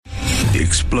The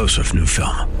explosive new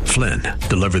film, Flynn,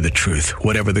 deliver the truth,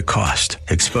 whatever the cost,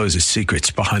 exposes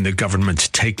secrets behind the government's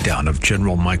takedown of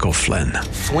General Michael Flynn.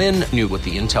 Flynn knew what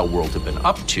the intel world had been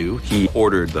up to. He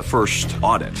ordered the first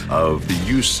audit of the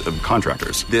use of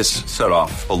contractors. This set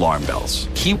off alarm bells.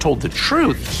 He told the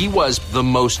truth. He was the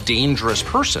most dangerous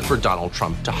person for Donald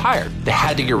Trump to hire. They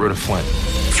had to get rid of Flynn.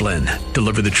 Flynn,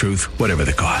 deliver the truth, whatever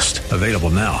the cost. Available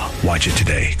now. Watch it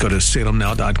today. Go to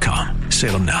salemnow.com.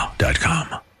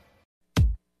 salemnow.com.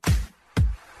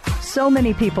 So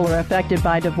many people are affected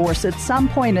by divorce at some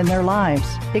point in their lives.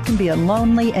 It can be a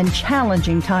lonely and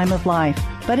challenging time of life,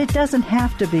 but it doesn't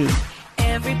have to be.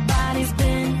 Everybody's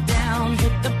been down,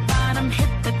 hit the bottom,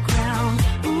 hit the ground.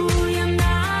 Ooh, you're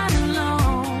not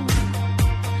alone.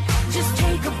 Just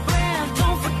take a breath,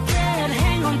 don't forget,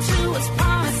 hang on to his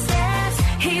promises.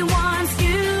 He wants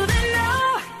you to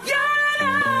know you're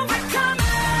an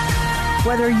overcomer.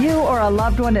 Whether you or a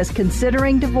loved one is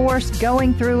considering divorce,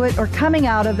 going through it, or coming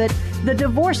out of it, the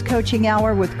Divorce Coaching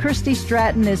Hour with Christy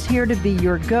Stratton is here to be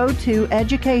your go-to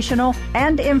educational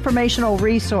and informational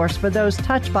resource for those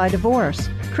touched by divorce.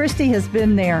 Christy has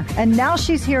been there, and now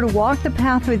she's here to walk the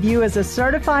path with you as a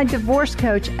certified divorce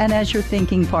coach and as your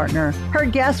thinking partner. Her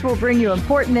guests will bring you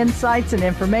important insights and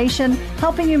information,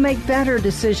 helping you make better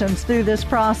decisions through this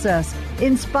process,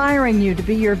 inspiring you to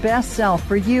be your best self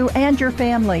for you and your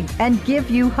family, and give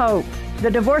you hope. The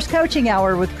Divorce Coaching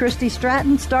Hour with Christy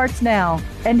Stratton starts now.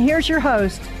 And here's your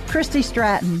host, Christy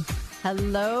Stratton.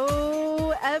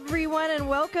 Hello, everyone, and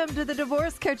welcome to the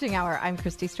Divorce Coaching Hour. I'm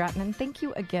Christy Stratton, and thank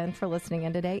you again for listening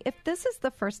in today. If this is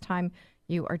the first time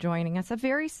you are joining us, a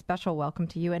very special welcome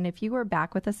to you. And if you are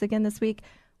back with us again this week,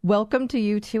 welcome to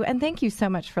you too. And thank you so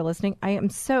much for listening. I am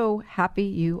so happy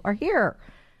you are here.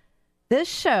 This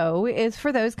show is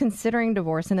for those considering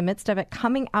divorce, in the midst of it,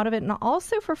 coming out of it, and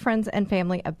also for friends and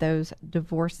family of those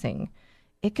divorcing.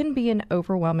 It can be an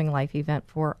overwhelming life event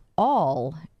for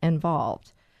all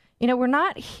involved. You know, we're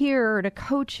not here to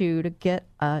coach you to get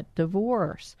a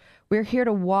divorce. We're here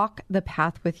to walk the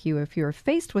path with you if you're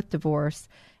faced with divorce.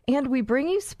 And we bring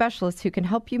you specialists who can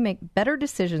help you make better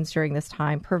decisions during this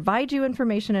time, provide you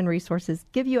information and resources,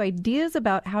 give you ideas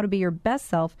about how to be your best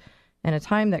self in a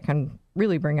time that can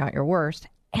really bring out your worst,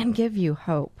 and give you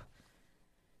hope.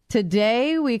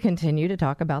 Today, we continue to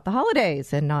talk about the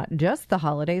holidays, and not just the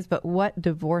holidays, but what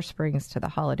divorce brings to the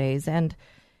holidays. And,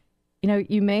 you know,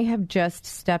 you may have just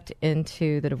stepped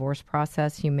into the divorce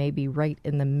process. You may be right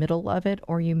in the middle of it,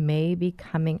 or you may be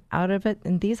coming out of it.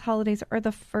 And these holidays are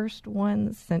the first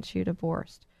ones since you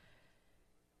divorced.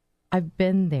 I've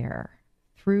been there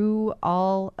through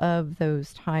all of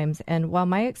those times. And while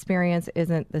my experience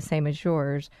isn't the same as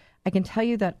yours, I can tell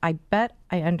you that I bet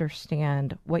I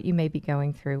understand what you may be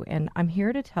going through. And I'm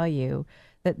here to tell you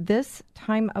that this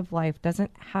time of life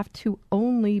doesn't have to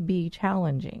only be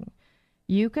challenging.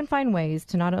 You can find ways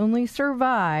to not only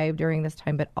survive during this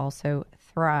time, but also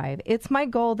thrive. It's my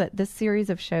goal that this series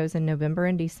of shows in November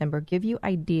and December give you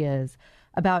ideas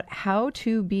about how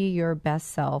to be your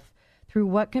best self through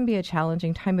what can be a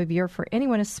challenging time of year for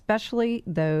anyone, especially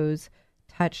those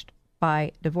touched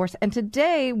by divorce. And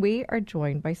today we are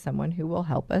joined by someone who will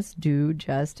help us do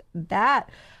just that.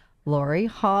 Lori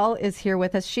Hall is here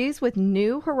with us. She's with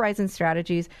New Horizon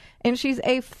Strategies, and she's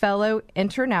a fellow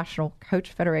International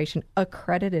Coach Federation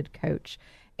accredited coach.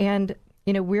 And,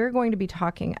 you know, we're going to be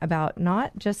talking about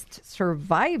not just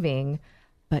surviving,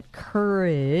 but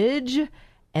courage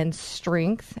and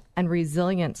strength and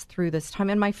resilience through this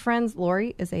time. And my friends,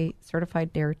 Lori is a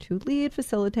certified Dare to Lead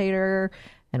facilitator.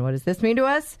 And what does this mean to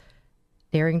us?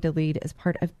 Daring to Lead is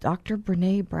part of Dr.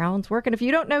 Brene Brown's work. And if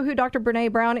you don't know who Dr.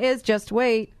 Brene Brown is, just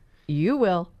wait. You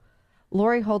will.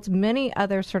 Lori holds many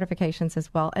other certifications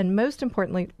as well. And most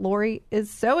importantly, Lori is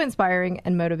so inspiring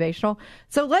and motivational.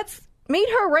 So let's meet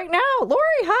her right now. Lori,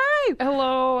 hi.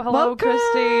 Hello, Welcome.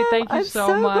 Christy. Thank you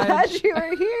so much. I'm so glad you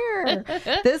are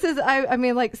here. This is, I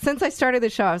mean, like, since I started the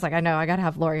show, I was like, I know, I got to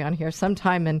have Lori on here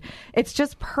sometime. And it's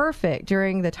just perfect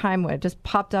during the time when it just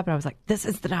popped up. And I was like, this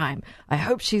is the time. I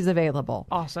hope she's available.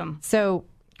 Awesome. So,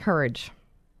 courage,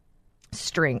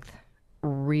 strength,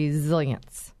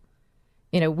 resilience.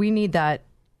 You know, we need that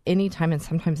anytime, and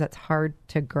sometimes that's hard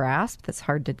to grasp, that's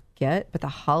hard to get, but the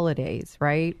holidays,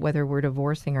 right? Whether we're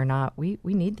divorcing or not, we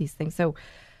need these things. So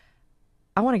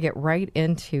I want to get right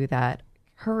into that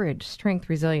courage, strength,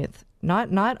 resilience,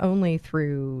 not only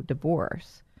through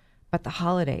divorce, but the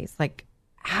holidays. Like,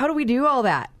 how do we do all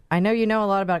that? I know you know a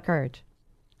lot about courage.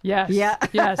 Yes. Yeah.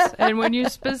 Yes. And when you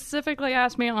specifically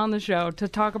asked me on the show to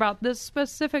talk about this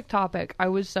specific topic, I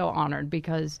was so honored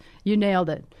because you nailed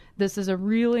it. This is a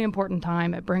really important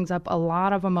time. It brings up a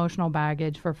lot of emotional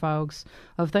baggage for folks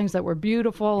of things that were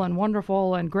beautiful and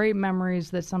wonderful and great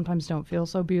memories that sometimes don't feel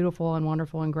so beautiful and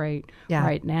wonderful and great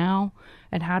right now.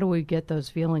 And how do we get those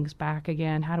feelings back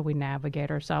again? How do we navigate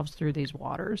ourselves through these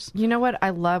waters? You know what?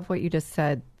 I love what you just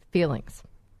said, feelings.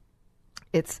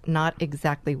 It's not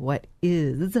exactly what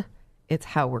is, it's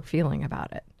how we're feeling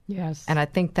about it. Yes. And I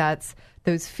think that's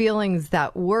those feelings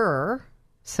that were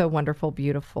so wonderful,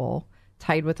 beautiful,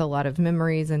 tied with a lot of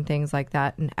memories and things like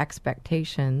that and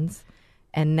expectations.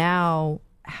 And now,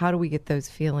 how do we get those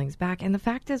feelings back? And the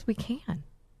fact is, we can.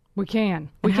 We can.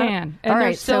 We can. And all they're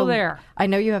right, still so there. I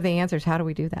know you have the answers. How do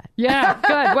we do that? Yeah,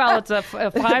 good. Well, it's a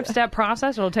 5-step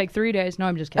process. It'll take 3 days. No,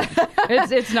 I'm just kidding.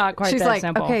 It's not quite She's that like,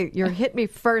 simple. okay, you're hit me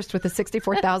first with a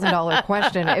 $64,000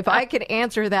 question. If I could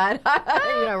answer that,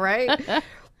 right?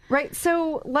 Right.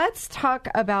 So let's talk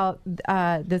about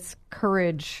this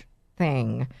courage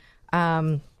thing.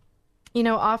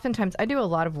 Oftentimes I do a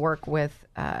lot of work with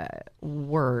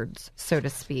words, so to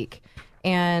speak.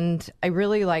 And I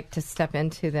really like to step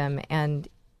into them. And,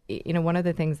 one of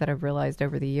the things that I've realized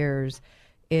over the years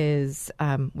is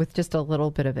with just a little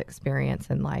bit of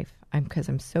experience in life, because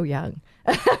I'm so young.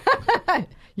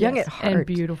 Young at heart. And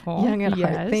beautiful. Young at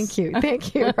heart. Thank you.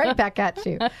 Thank you. Right back at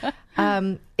you.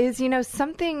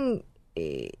 Something,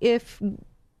 if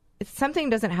something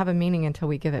doesn't have a meaning until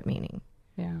we give it meaning.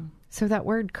 Yeah. So that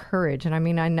word courage, and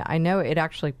I know it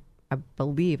actually, I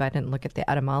believe, I didn't look at the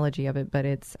etymology of it, but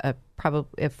it's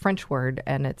probably a French word,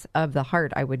 and it's of the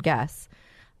heart, I would guess.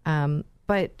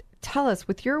 But tell us,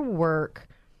 with your work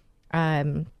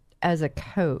as a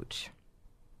coach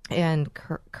and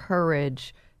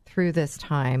courage through this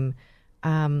time,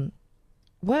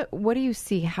 what do you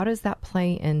see? How does that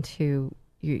play into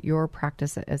your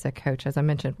practice as a coach? As I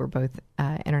mentioned, we're both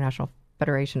International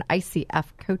Federation ICF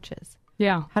coaches.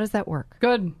 Yeah. How does that work?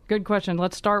 Good question.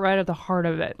 Let's start right at the heart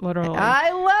of it, literally. I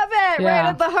love it. Yeah. Right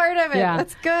at the heart of it. Yeah.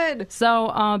 That's good.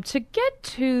 So to get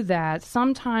to that,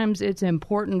 sometimes it's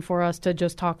important for us to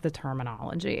just talk the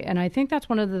terminology. And I think that's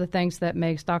one of the things that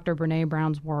makes Dr. Brené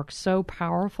Brown's work so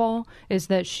powerful is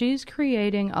that she's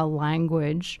creating a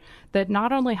language that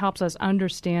not only helps us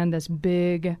understand this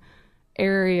big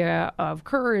area of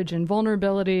courage and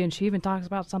vulnerability, and she even talks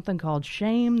about something called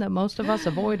shame that most of us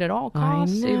avoid at all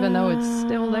costs, even though it's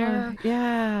still there.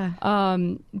 Yeah.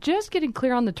 Just getting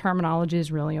clear on the terminology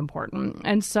is really important.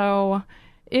 And so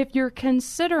if you're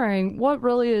considering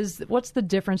what's the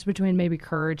difference between maybe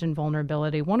courage and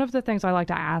vulnerability, one of the things I like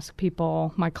to ask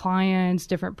people, my clients,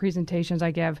 different presentations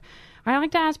I give, I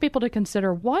like to ask people to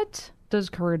consider, what does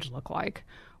courage look like?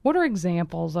 What are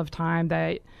examples of times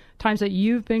that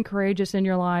you've been courageous in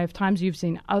your life, times you've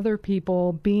seen other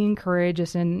people being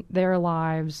courageous in their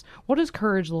lives? What does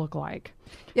courage look like?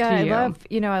 Yeah,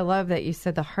 to I love that you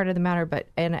said the heart of the matter, but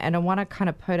and I want to kind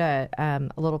of put a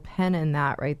little pin in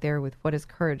that right there with what does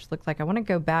courage look like. I want to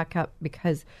go back up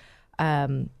because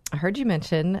I heard you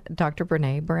mention Dr.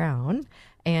 Brené Brown.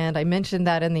 And I mentioned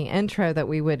that in the intro that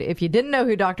we would, if you didn't know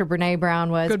who Dr. Brené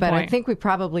Brown was, Good but point. I think we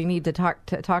probably need to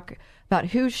talk about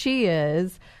who she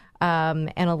is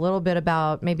and a little bit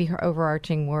about maybe her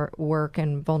overarching work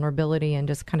and vulnerability, and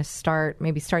just kind of start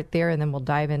there, and then we'll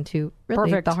dive into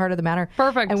really Perfect. the heart of the matter.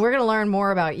 Perfect. And we're going to learn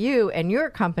more about you and your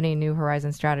company, New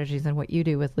Horizon Strategies, and what you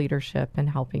do with leadership and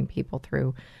helping people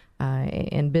through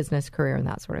in business, career, and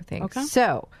that sort of thing. Okay.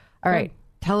 So, all right. Great.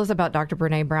 Tell us about Dr.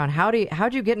 Brené Brown.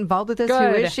 How'd you get involved with this?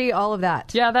 Good. Who is she? All of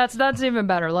that. Yeah, that's even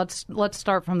better. Let's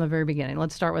start from the very beginning.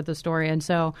 Let's start with the story. And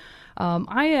so,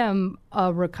 I am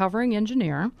a recovering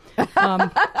engineer.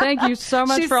 Thank you so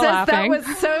much for laughing. That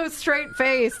was so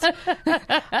straight-faced.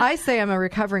 I say I'm a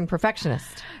recovering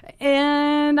perfectionist.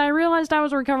 And I realized I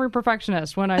was a recovering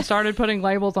perfectionist when I started putting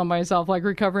labels on myself, like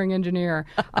recovering engineer.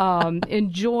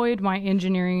 Enjoyed my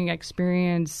engineering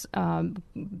experience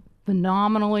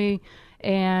phenomenally.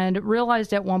 And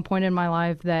realized at one point in my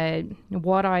life that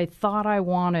what I thought I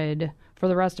wanted for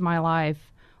the rest of my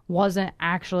life wasn't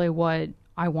actually what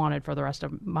I wanted for the rest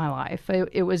of my life.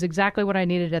 It was exactly what I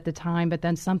needed at the time, but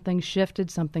then something shifted,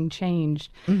 something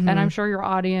changed. Mm-hmm. And I'm sure your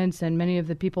audience and many of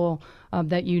the people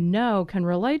that you know can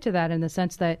relate to that, in the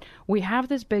sense that we have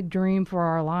this big dream for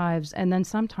our lives, and then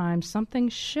sometimes something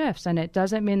shifts. And it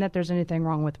doesn't mean that there's anything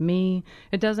wrong with me.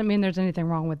 It doesn't mean there's anything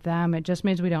wrong with them. It just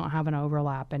means we don't have an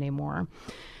overlap anymore.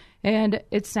 And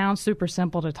it sounds super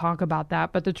simple to talk about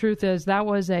that, but the truth is that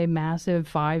was a massive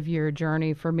 5-year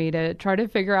journey for me to try to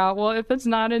figure out, well, if it's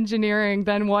not engineering,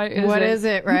 then what is it? What is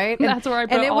it, right? That's where I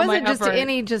put all my effort. And it wasn't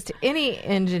just any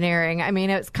engineering. I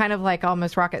mean, it's kind of like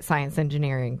almost rocket science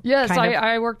engineering. Yes,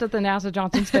 I worked at the NASA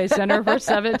Johnson Space Center for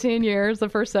 17 years, the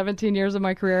first 17 years of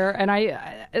my career, and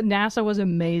NASA was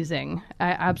amazing,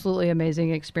 absolutely amazing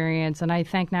experience, and I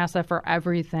thank NASA for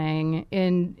everything.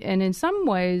 And in some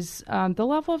ways, the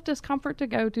level of discomfort to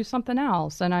go do something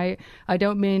else. And I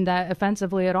don't mean that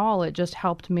offensively at all. It just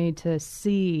helped me to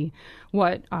see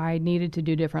what I needed to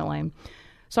do differently.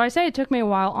 So I say it took me a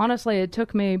while. Honestly, it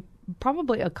took me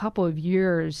probably a couple of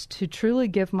years to truly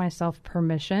give myself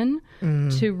permission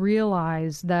to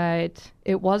realize that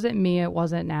it wasn't me, it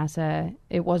wasn't NASA,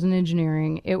 it wasn't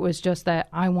engineering. It was just that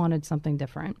I wanted something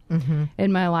different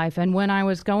in my life. And when I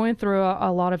was going through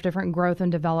a lot of different growth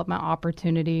and development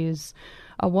opportunities,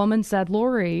 a woman said,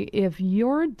 Lori, if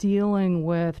you're dealing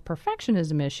with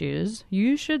perfectionism issues,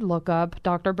 you should look up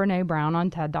Dr. Brene Brown on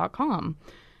TED.com.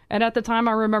 And at the time,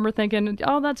 I remember thinking,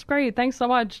 oh, that's great. Thanks so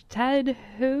much. TED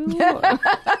who?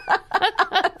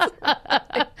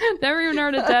 Never even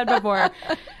heard of TED before.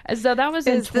 And so that was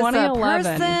in 2011. Is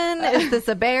this a person? Is this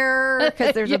a bear?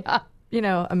 Because there's a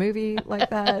movie like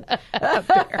that.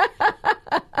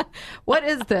 What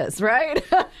is this, right?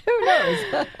 Who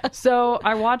knows? So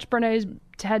I watched Brene's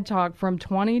TED Talk from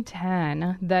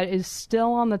 2010 that is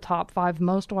still on the top 5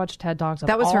 most watched TED Talks of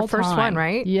all time. That was her first one,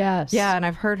 right? Yes. Yeah, and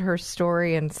I've heard her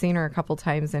story and seen her a couple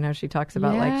times. I know she talks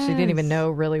about like she didn't even know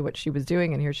really what she was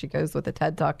doing, and here she goes with a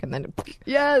TED Talk, and then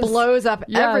it blows up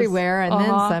everywhere, and then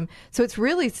some. So it's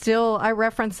really still, I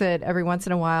reference it every once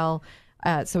in a while.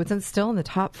 So it's still in the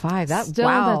top 5. That's still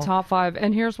in the top 5.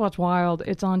 And here's what's wild.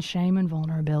 It's on shame and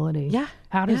vulnerability. Yeah.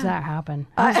 How does that happen?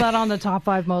 How's that on the top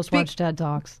 5 most watched TED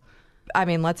Talks? I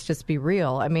mean, let's just be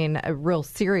real. I mean, a real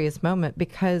serious moment,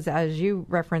 because as you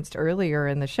referenced earlier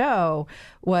in the show,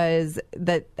 was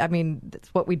that, I mean, it's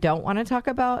what we don't want to talk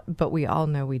about, but we all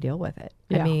know we deal with it.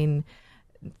 Yeah. I mean,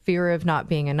 fear of not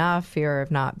being enough, fear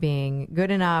of not being good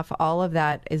enough, all of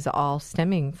that is all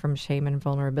stemming from shame and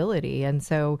vulnerability. And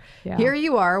so here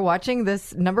you are watching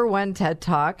this #1 TED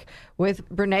Talk with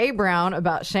Brene Brown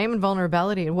about shame and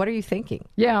vulnerability. And what are you thinking?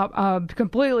 Yeah,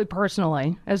 completely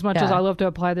personally, as much as I love to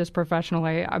apply this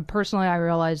professionally, I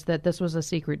realized that this was a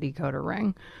secret decoder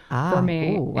ring for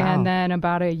me. Ooh, wow. And then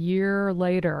about a year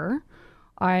later,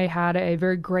 I had a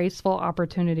very graceful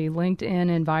opportunity. LinkedIn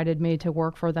invited me to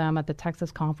work for them at the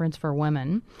Texas Conference for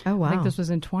Women. Oh, wow. I think this was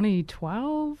in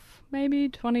 2012, maybe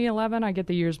 2011. I get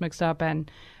the years mixed up. And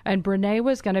Brene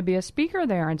was going to be a speaker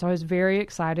there. And so I was very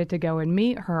excited to go and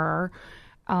meet her.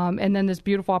 And then this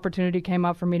beautiful opportunity came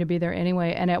up for me to be there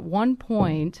anyway. And at one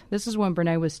point, this is when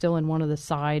Brene was still in one of the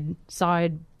side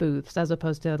booths, as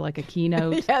opposed to like a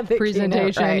keynote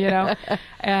presentation, right. you know.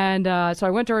 And so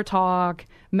I went to her talk,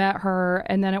 met her,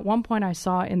 and then at one point I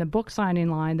saw in the book signing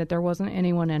line that there wasn't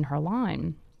anyone in her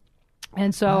line.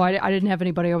 And so I didn't have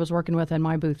anybody I was working with in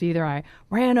my booth either. I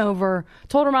ran over,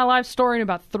 told her my life story in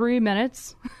about 3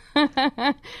 minutes,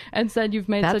 and said, you've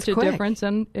made such a difference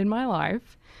in my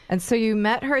life. And so you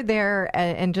met her there,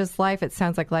 and just life, it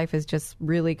sounds like life is just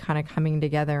really kind of coming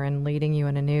together and leading you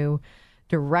in a new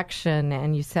direction.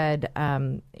 And you said,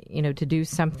 to do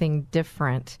something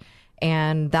different.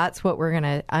 And that's what we're going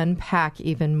to unpack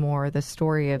even more, the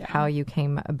story of how you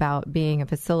came about being a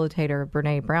facilitator of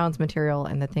Brene Brown's material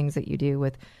and the things that you do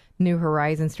with New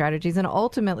Horizon Strategies. And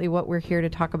ultimately what we're here to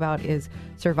talk about is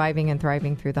surviving and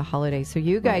thriving through the holidays. So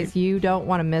you guys, you don't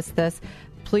want to miss this.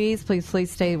 Please, please, please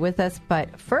stay with us.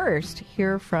 But first,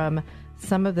 hear from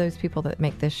some of those people that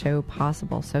make this show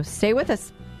possible. So stay with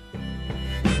us.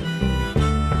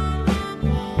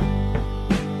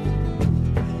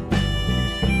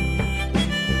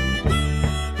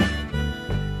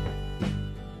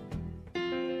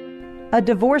 A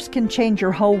divorce can change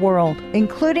your whole world,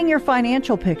 including your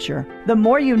financial picture. The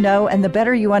more you know and the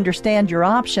better you understand your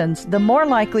options, the more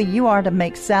likely you are to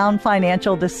make sound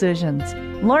financial decisions.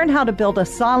 Learn how to build a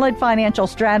solid financial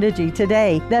strategy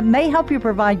today that may help you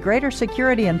provide greater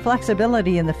security and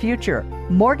flexibility in the future.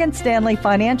 Morgan Stanley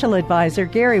financial advisor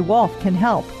Gary Wolf can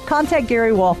help. Contact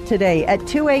Gary Wolf today at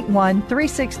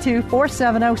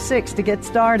 281-362-4706 to get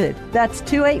started. That's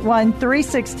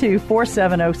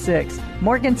 281-362-4706.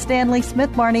 Morgan Stanley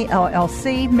Smith Barney,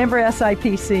 LLC, member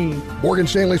SIPC. Morgan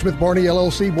Stanley Smith Barney,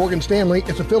 LLC, Morgan Stanley,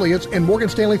 its affiliates, and Morgan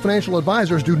Stanley Financial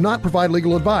Advisors do not provide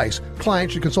legal advice.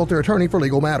 Clients should consult their attorney for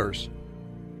legal matters.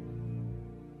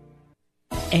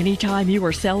 Anytime you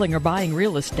are selling or buying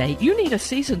real estate, you need a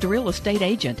seasoned real estate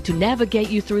agent to navigate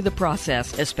you through the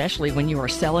process, especially when you are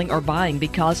selling or buying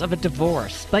because of a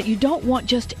divorce. But you don't want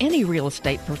just any real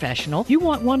estate professional. You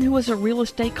want one who is a real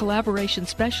estate collaboration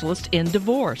specialist in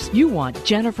divorce. You want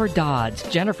Jennifer Dodds.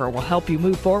 Jennifer will help you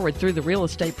move forward through the real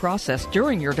estate process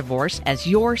during your divorce as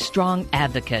your strong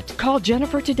advocate. Call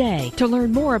Jennifer today to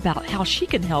learn more about how she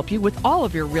can help you with all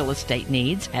of your real estate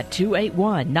needs at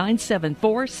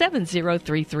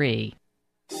 281-974-7033.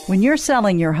 When you're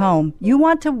selling your home, you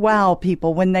want to wow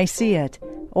people when they see it.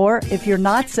 Or if you're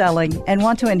not selling and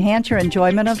want to enhance your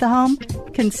enjoyment of the home,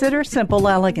 consider Simple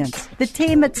Elegance. The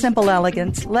team at Simple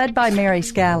Elegance, led by Mary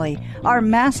Scally, are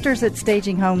masters at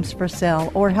staging homes for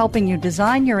sale or helping you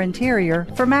design your interior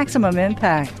for maximum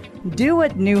impact. Do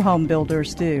what new home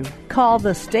builders do. Call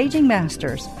the Staging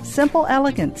Masters, Simple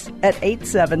Elegance, at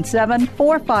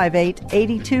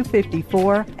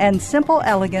 877-458-8254 and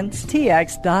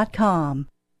SimpleEleganceTX.com.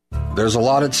 There's a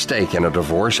lot at stake in a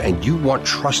divorce, and you want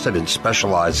trusted and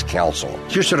specialized counsel.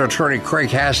 Houston attorney Craig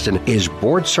Haston is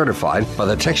board certified by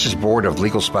the Texas Board of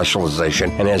Legal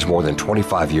Specialization and has more than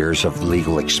 25 years of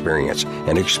legal experience.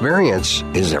 And experience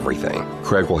is everything.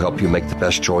 Craig will help you make the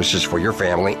best choices for your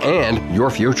family and your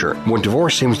future. When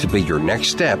divorce seems to be your next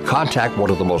step, contact one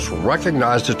of the most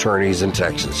recognized attorneys in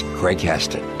Texas, Craig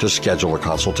Haston. To schedule a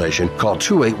consultation, call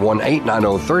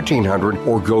 281-890-1300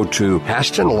 or go to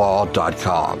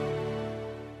HastonLaw.com.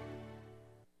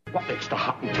 What makes the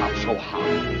Hottentot so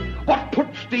hot? What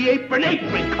puts the ape in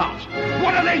apricot?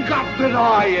 What have they got that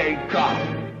I ain't got?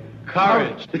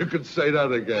 Courage. You could say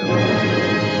that again.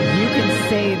 You can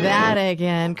say that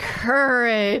again.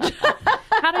 Courage.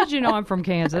 How did you know I'm from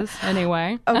Kansas,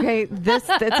 anyway? Okay, it's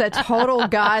a total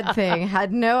God thing.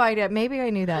 Had no idea. Maybe I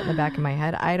knew that in the back of my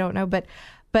head. I don't know. But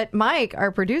Mike,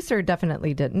 our producer,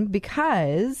 definitely didn't,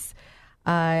 because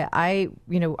our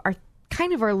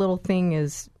little thing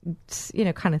is,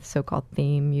 kind of so-called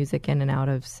theme music in and out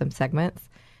of some segments.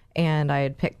 And I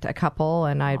had picked a couple,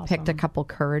 and I had picked a couple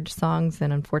Courage songs,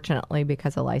 and unfortunately,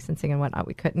 because of licensing and whatnot,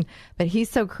 we couldn't. But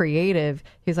he's so creative.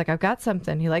 He's like, I've got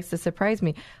something. He likes to surprise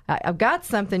me. I've got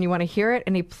something. You want to hear it?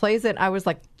 And he plays it. I was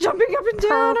like jumping up and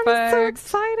down. I was so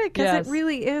excited because it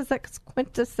really is that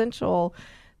quintessential,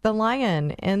 the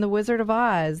lion and the Wizard of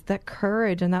Oz, that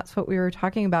courage. And that's what we were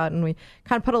talking about. And we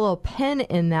kind of put a little pin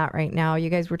in that right now.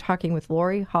 You guys were talking with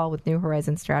Lori Hall with New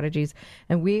Horizon Strategies.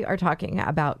 And we are talking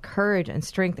about courage and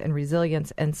strength and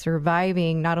resilience and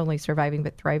surviving, not only surviving,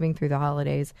 but thriving through the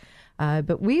holidays.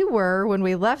 But when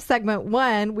we left segment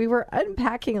one, we were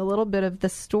unpacking a little bit of the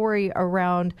story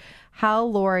around how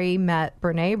Lori met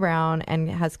Brene Brown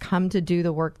and has come to do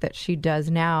the work that she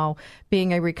does now,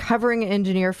 being a recovering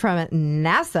engineer from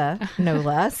NASA, no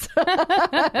less.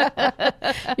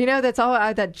 That's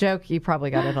all that joke. You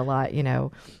probably got it a lot.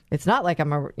 It's not like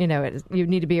I'm you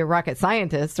need to be a rocket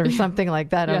scientist or something like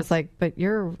that. Yes. I was like, but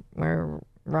you're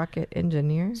rocket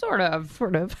engineer? Sort of. we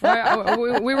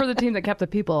were the team that kept the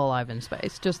people alive in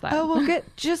space. Just that. Oh, well, good.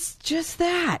 Just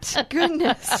that.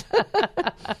 Goodness.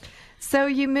 So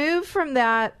you move from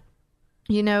that,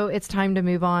 it's time to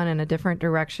move on in a different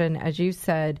direction. As you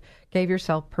said, gave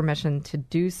yourself permission to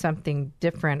do something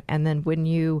different. And then when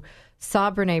you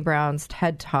saw Brene Brown's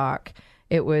TED Talk,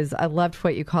 I loved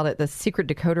what you called it, the secret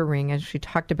decoder ring, as she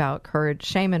talked about courage,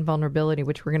 shame, and vulnerability,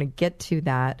 which we're going to get to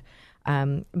that.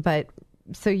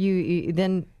 So you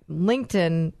then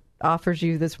LinkedIn offers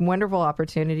you this wonderful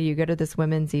opportunity. You go to this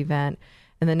women's event,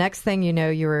 and the next thing you know,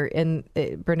 you were in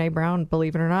Brene Brown,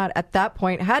 believe it or not, at that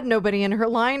point had nobody in her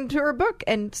line to her book.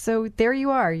 And so there you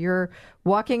are. You're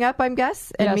walking up, I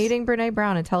guess, and meeting Brene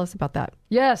Brown. And tell us about that.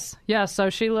 Yes.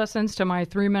 So she listens to my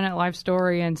 3-minute life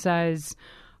story and says,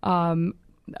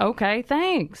 okay,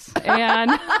 thanks.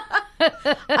 And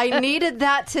I needed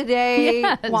that today.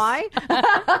 Yes. Why?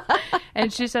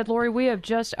 And she said, Lori, we have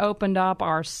just opened up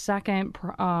our second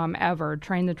ever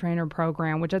Train the Trainer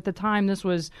program, which at the time, this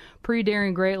was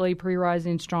pre-Daring Greatly,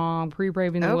 pre-Rising Strong,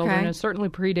 pre-Braving the Wilderness, certainly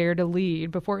pre-Dare to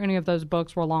Lead. Before any of those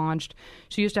books were launched,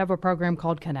 she used to have a program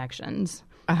called Connections.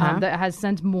 That has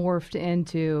since morphed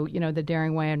into, the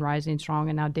Daring Way and Rising Strong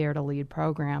and now Dare to Lead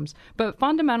programs. But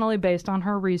fundamentally based on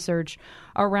her research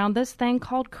around this thing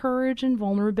called courage and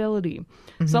vulnerability.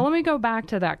 Mm-hmm. So let me go back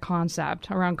to that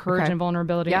concept around courage and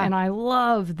vulnerability. Yeah. And I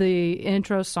love the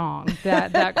intro song,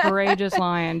 that Courageous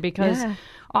Lion, because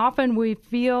often we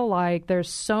feel like there's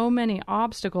so many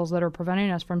obstacles that are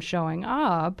preventing us from showing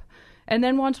up. And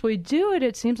then once we do it,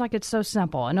 it seems like it's so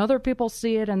simple. And other people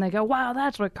see it and they go, wow,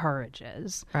 that's what courage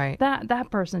is. Right. That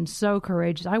person's so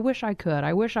courageous. I wish I could.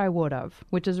 I wish I would have,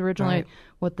 which is originally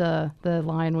what the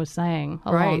lion was saying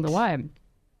along the way.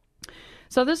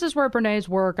 So this is where Brené's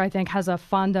work, I think, has a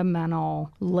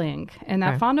fundamental link. And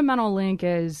that fundamental link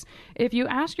is if you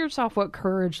ask yourself what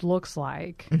courage looks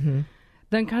like,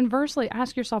 then conversely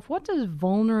ask yourself, what does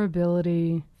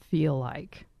vulnerability feel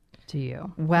like to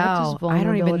you? Wow. I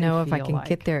don't even know if I can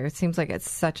get there. It seems like it's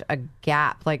such a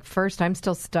gap. Like, first, I'm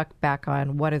still stuck back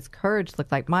on what does courage look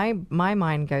like? My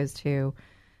mind goes to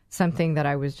something that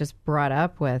I was just brought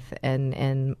up with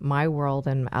in my world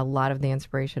and a lot of the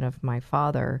inspiration of my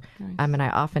father. Nice. And I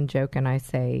often joke and I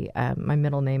say my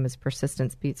middle name is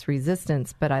Persistence Beats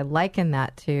Resistance, but I liken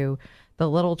that to the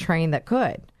little train that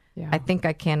could. Yeah. I think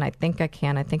I can, I think I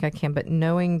can, I think I can. But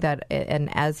knowing that, and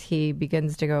as he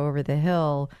begins to go over the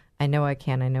hill, I know I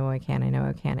can, I know I can, I know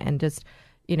I can. And just,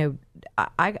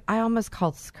 I almost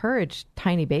call courage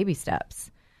tiny baby steps.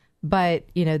 But,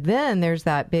 then there's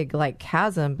that big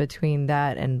chasm between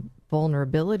that and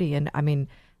vulnerability. And I mean,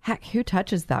 heck, who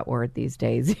touches that word these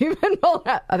days, even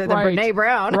other than Brené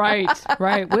Brown?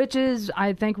 Right. Which is,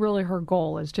 I think, really her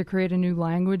goal is to create a new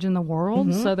language in the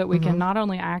world so that we can not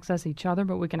only access each other,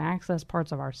 but we can access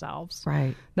parts of ourselves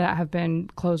that have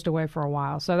been closed away for a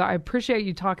while. So I appreciate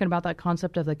you talking about that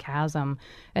concept of the chasm.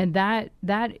 And that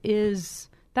is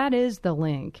the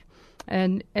link.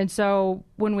 And so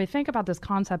when we think about this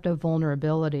concept of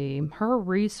vulnerability, her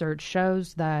research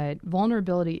shows that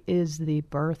vulnerability is the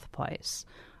birthplace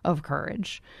of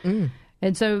courage.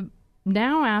 And so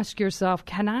now ask yourself,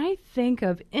 can I think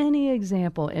of any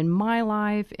example in my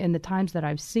life, in the times that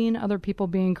I've seen other people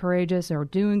being courageous or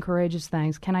doing courageous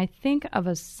things, can I think of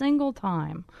a single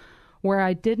time where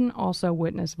I didn't also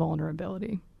witness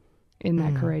vulnerability in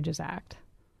that courageous act?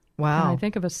 Wow. Can I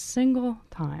think of a single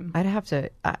time? I'd have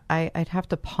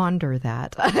to ponder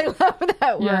that. I love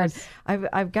that word. Yes.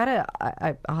 I've got to,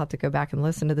 I'll have to go back and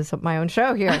listen to this on my own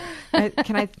show here.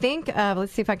 Can I think of,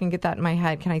 let's see if I can get that in my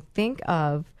head. Can I think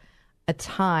of a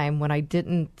time when I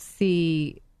didn't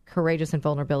see courageous and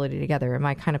vulnerability together? Am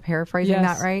I kind of paraphrasing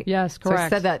that right? Yes, correct. So I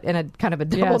said that in a kind of a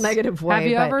double negative way. Have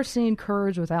you ever seen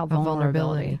courage without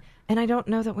vulnerability? And I don't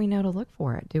know that we know to look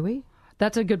for it, do we?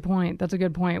 That's a good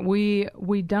point.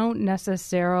 We don't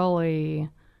necessarily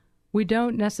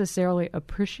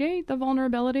appreciate the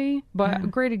vulnerability, but a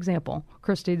great example,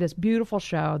 Christy, this beautiful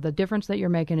show, the difference that you're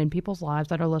making in people's lives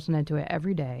that are listening to it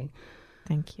every day.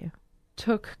 Thank you.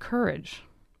 Took courage.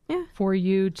 For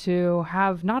you to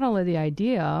have not only the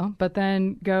idea, but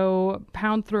then go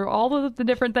pound through all of the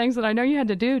different things that I know you had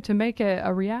to do to make it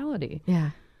a reality.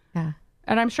 Yeah. And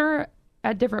I'm sure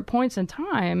at different points in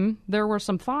time, there were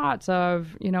some thoughts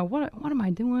of, what am I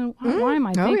doing? Why am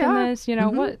I thinking this?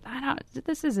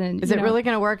 This isn't. Is it really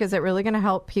going to work? Is it really going to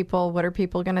help people? What are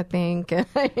people going to think?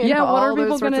 What are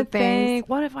people going to think?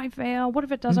 What if I fail? What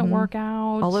if it doesn't work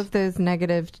out? All of those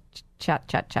negative chatter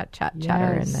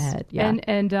in the head. Yeah.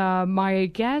 And my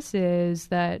guess is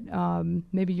that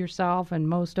maybe yourself and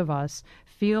most of us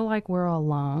feel like we're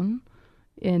alone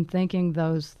in thinking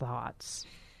those thoughts.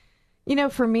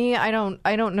 For me, I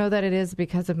don't know that it is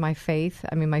because of my faith.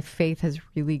 I mean, my faith has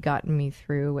really gotten me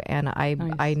through, and I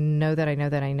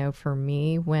know for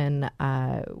me when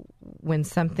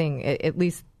something, at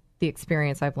least the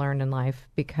experience I've learned in life,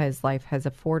 because life has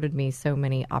afforded me so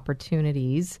many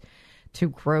opportunities to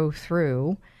grow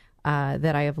through,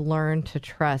 that I have learned to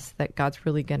trust that God's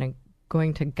really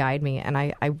going to guide me. And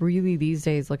I really these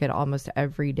days look at almost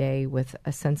every day with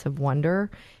a sense of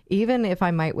wonder, even if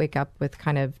I might wake up with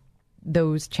kind of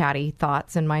those chatty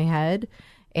thoughts in my head.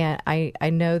 And I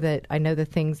know the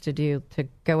things to do to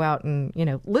go out and,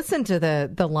 listen to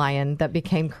the lion that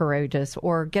became courageous,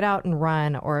 or get out and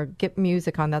run, or get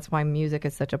music on. That's why music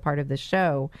is such a part of the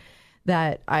show,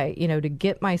 that I, to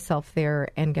get myself there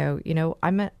and go,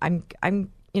 I'm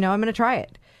going to try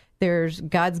it. There's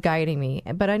God's guiding me.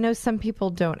 But I know some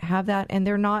people don't have that, and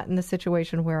they're not in the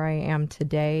situation where I am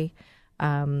today.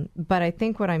 But I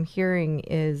think what I'm hearing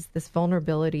is this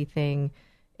vulnerability thing.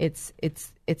 It's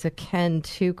akin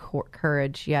to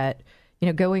courage, yet,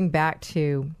 going back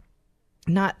to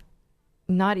not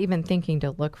even thinking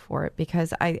to look for it,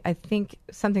 because I think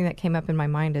something that came up in my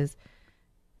mind is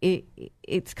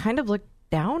it's kind of looked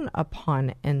down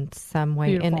upon in some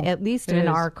way, and at least in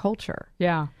our culture.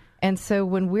 Yeah. And so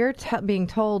when we're being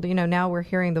told, now we're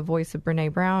hearing the voice of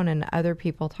Brené Brown and other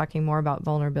people talking more about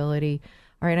vulnerability.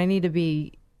 All right, I need to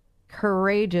be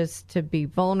courageous to be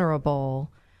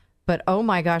vulnerable, but oh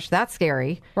my gosh, that's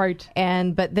scary. Right.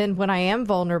 But then when I am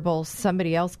vulnerable,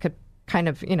 somebody else could kind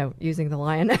of, using the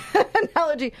lion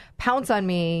analogy, pounce on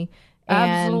me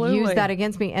and use that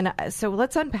against me. And so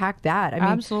let's unpack that.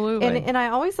 Absolutely. And I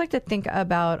always like to think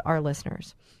about our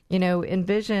listeners.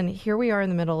 Envision, here we are in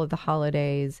the middle of the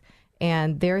holidays,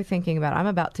 And they're thinking about, I'm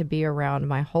about to be around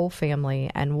my whole family.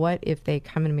 And what if they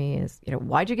come to me as,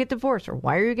 why'd you get divorced? Or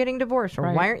why are you getting divorced?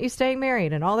 Or why aren't you staying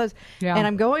married? And all those. Yeah. And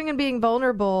I'm going and being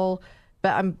vulnerable,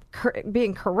 but I'm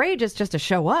being courageous just to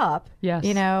show up. Yes.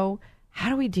 How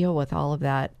do we deal with all of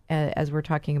that as we're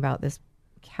talking about this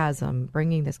chasm,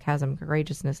 bringing this chasm,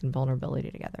 courageousness and vulnerability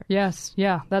together? Yes.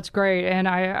 Yeah, that's great.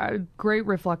 And great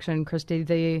reflection,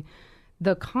 Christy.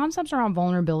 The concepts around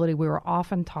vulnerability we were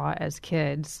often taught as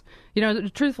kids.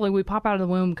 Truthfully, we pop out of the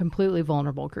womb completely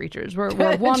vulnerable creatures. We're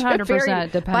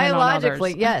 100% dependent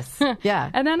biologically, on others. Yes. Yeah.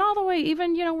 And then all the way,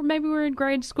 even, maybe we're in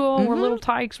grade school, we're little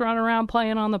tykes running around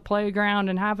playing on the playground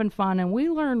and having fun. And we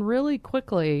learn really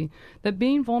quickly that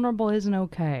being vulnerable isn't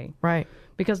okay. Right.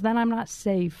 Because then I'm not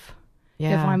safe.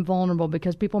 If I'm vulnerable,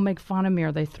 because people make fun of me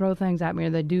or they throw things at me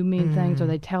or they do mean things or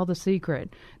they tell the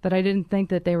secret that I didn't think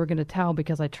that they were going to tell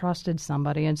because I trusted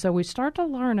somebody. And so we start to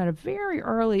learn at a very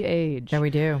early age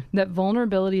we do. That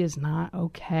vulnerability is not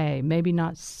okay, maybe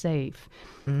not safe.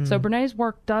 So Brené's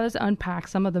work does unpack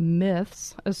some of the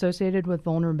myths associated with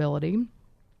vulnerability.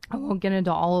 I won't get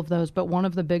into all of those, but one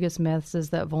of the biggest myths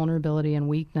is that vulnerability and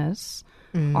weakness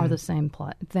are the same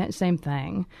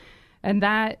thing. And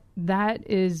that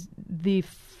is the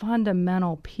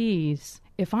fundamental piece.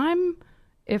 If I'm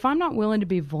not willing to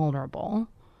be vulnerable,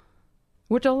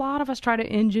 which a lot of us try to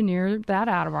engineer that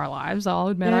out of our lives, I'll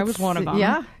admit I was one of them.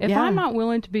 Yeah. If I'm not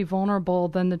willing to be vulnerable,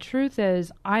 then the truth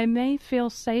is I may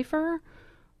feel safer,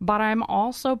 but I'm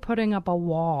also putting up a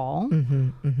wall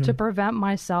to prevent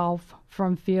myself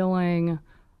from feeling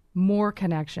more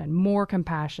connection, more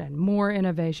compassion, more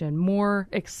innovation, more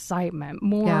excitement,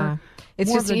 more. It's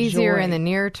more just easier joy. in the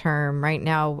near term right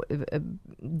now,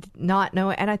 not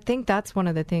knowing. And I think that's one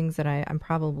of the things that I'm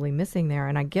probably missing there.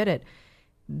 And I get it.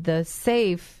 The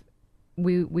safe,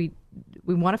 we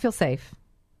want to feel safe,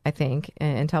 I think.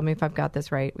 And tell me if I've got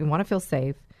this right. We want to feel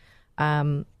safe.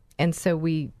 And so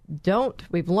we've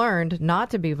learned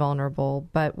not to be vulnerable,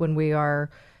 but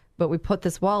we put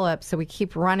this wall up, so we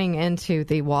keep running into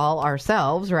the wall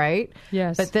ourselves, right?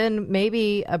 Yes. But then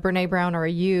maybe a Brené Brown or a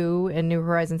you in New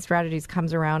Horizon Strategies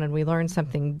comes around and we learn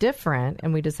something different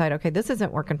and we decide, okay, this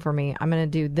isn't working for me. I'm going to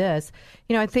do this.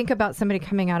 I think about somebody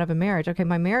coming out of a marriage. Okay,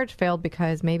 my marriage failed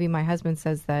because maybe my husband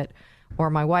says that, or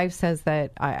my wife says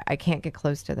that I can't get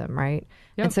close to them, right?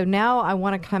 Yep. And so now I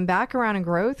want to come back around and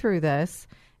grow through this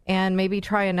and maybe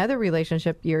try another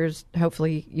relationship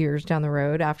hopefully years down the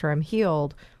road after I'm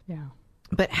healed. Yeah.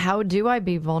 But how do I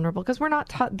be vulnerable? Because we're not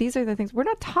taught. These are the things we're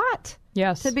not taught.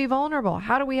 Yes. To be vulnerable.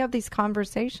 How do we have these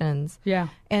conversations? Yeah.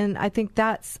 And I think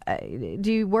that's.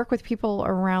 Do you work with people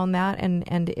around that?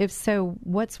 And if so,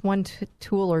 what's one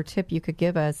tool or tip you could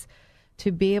give us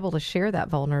to be able to share that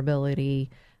vulnerability?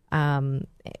 And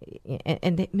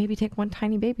maybe take one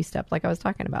tiny baby step, like I was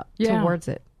talking about, towards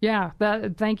it. Yeah,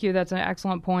 thank you. That's an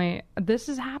excellent point. This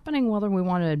is happening whether we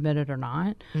want to admit it or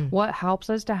not. What helps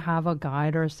us to have a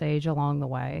guide or a sage along the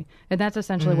way. And that's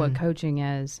essentially what coaching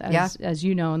is, as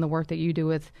you know, in the work that you do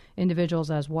with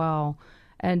individuals as well.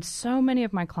 And so many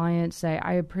of my clients say,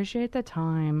 I appreciate the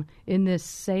time in this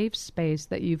safe space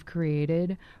that you've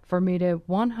created for me to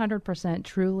 100%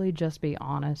 truly just be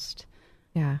honest.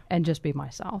 Yeah. And just be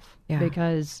myself. Yeah.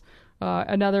 Because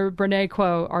another Brené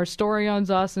quote, our story owns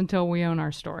us until we own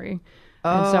our story.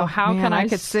 And so how can I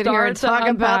could sit here and start talk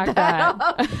to about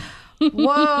unpack that?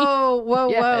 Whoa.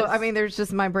 Yes. I mean, there's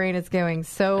just, my brain is going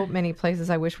so many places.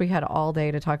 I wish we had all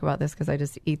day to talk about this because I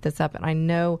just eat this up. And I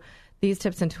know these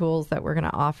tips and tools that we're going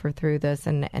to offer through this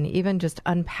and even just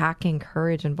unpacking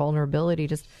courage and vulnerability,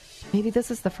 just maybe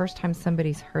this is the first time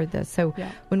somebody's heard this. So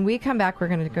when we come back, we're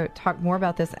going to go talk more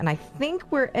about this. And I think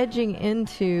we're edging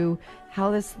into how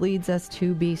this leads us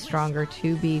to be stronger,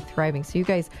 to be thriving. So you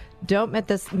guys don't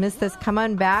miss this. Come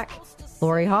on back.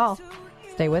 Lori Hall,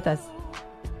 stay with us.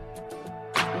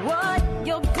 What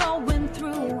you're going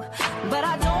through, but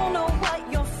I don't know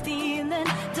what you're feeling.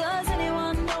 Does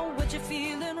anyone know what you're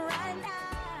feeling right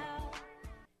now?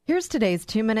 Here's today's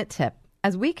 2-minute tip.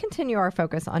 As we continue our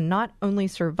focus on not only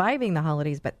surviving the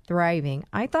holidays, but thriving,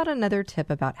 I thought another tip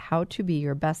about how to be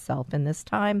your best self in this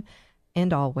time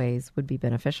and always would be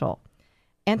beneficial.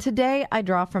 And today I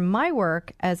draw from my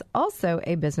work as also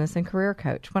a business and career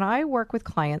coach. When I work with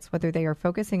clients, whether they are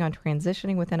focusing on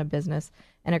transitioning within a business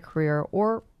and a career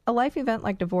or a life event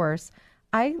like divorce,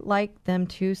 I like them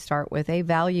to start with a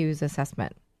values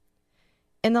assessment.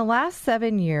 In the last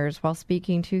 7 years, while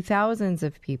speaking to thousands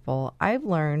of people, I've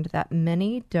learned that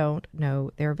many don't know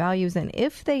their values, and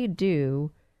if they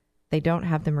do, they don't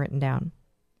have them written down.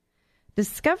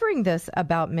 Discovering this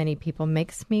about many people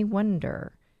makes me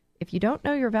wonder, if you don't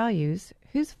know your values,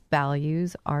 whose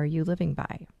values are you living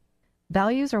by?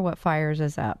 Values are what fires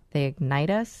us up. They ignite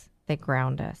us. They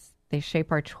ground us. They shape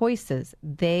our choices.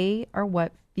 They are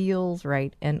what feels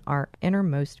right in our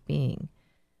innermost being.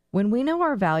 When we know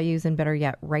our values and better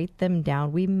yet, write them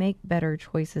down, we make better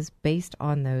choices based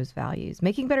on those values.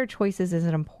 Making better choices is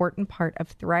an important part of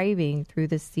thriving through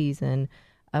the season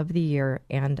of the year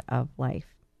and of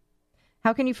life.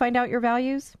 How can you find out your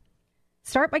values?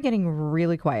 Start by getting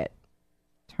really quiet.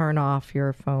 Turn off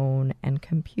your phone and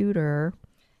computer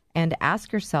and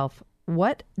ask yourself,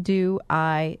 what do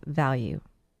I value?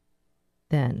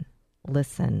 Then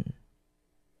listen.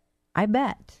 I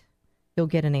bet you'll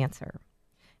get an answer.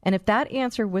 And if that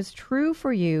answer was true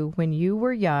for you when you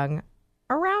were young,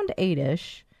 around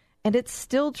 8-ish, and it's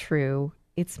still true,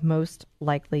 it's most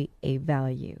likely a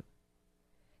value.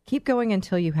 Keep going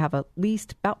until you have at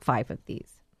least about 5 of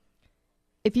these.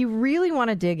 If you really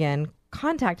want to dig in,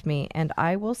 contact me and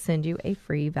I will send you a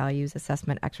free values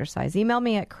assessment exercise. Email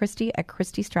me at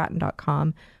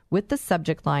Christy@ChristyStratton.com with the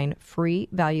subject line free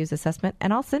values assessment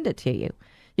and I'll send it to you.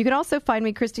 You can also find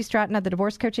me, Christy Stratton, at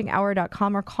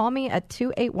thedivorcecoachinghour.com or call me at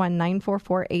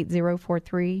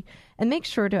 281-944-8043. And make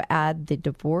sure to add the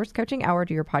Divorce Coaching Hour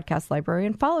to your podcast library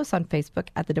and follow us on Facebook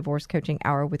at The Divorce Coaching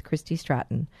Hour with Christy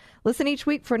Stratton. Listen each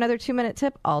week for another 2-minute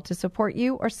tip, all to support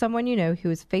you or someone you know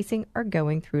who is facing or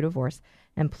going through divorce.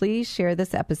 And please share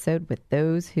this episode with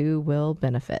those who will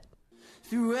benefit.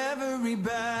 Through every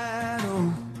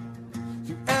battle,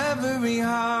 through every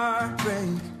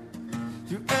heartbreak,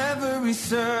 through every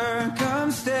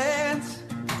circumstance,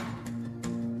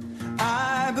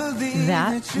 I believe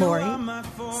that Lori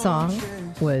song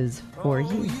was for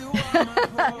you.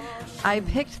 I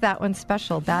picked that one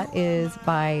special. That is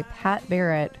by Pat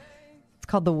Barrett. It's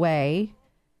called The Way.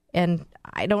 And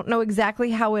I don't know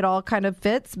exactly how it all kind of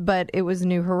fits, but it was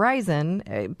New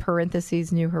Horizon,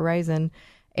 parentheses, New Horizon.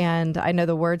 And I know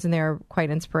the words in there are quite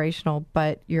inspirational,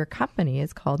 but your company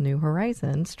is called New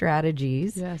Horizon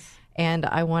Strategies. Yes. And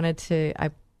I wanted to,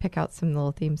 I pick out some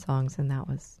little theme songs, and that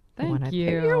was the one I picked.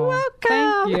 You're welcome.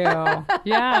 Thank you.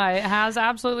 Yeah, it has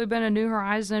absolutely been a new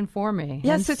horizon for me.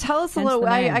 Yeah, so tell us a little,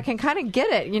 I can kind of get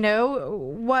it, you know,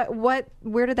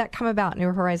 where did that come about, New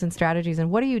Horizon Strategies, and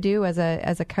what do you do as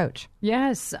a coach?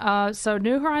 Yes, so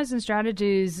New Horizon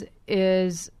Strategies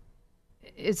is...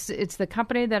 It's the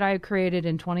company that I created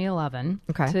in 2011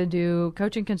 to do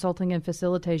coaching, consulting, and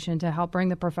facilitation to help bring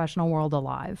the professional world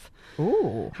alive.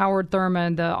 Ooh. Howard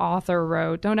Thurman, the author,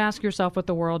 wrote, "Don't ask yourself what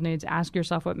the world needs. Ask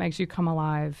yourself what makes you come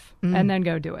alive, and then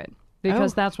go do it."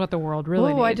 Because that's what the world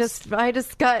really needs. I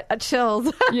just got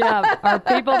chills. Yeah, are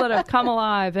people that have come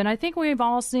alive. And I think we've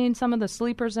all seen some of the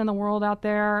sleepers in the world out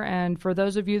there. And for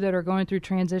those of you that are going through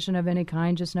transition of any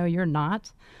kind, just know you're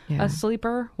not a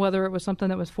sleeper, whether it was something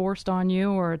that was forced on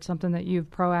you or it's something that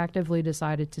you've proactively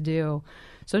decided to do.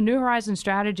 So New Horizon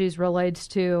Strategies relates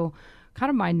to kind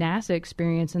of my NASA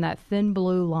experience in that thin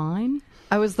blue line.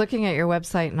 I was looking at your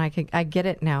website and I get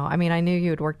it now. I mean, I knew you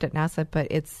had worked at NASA, but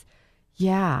it's...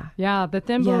 Yeah, the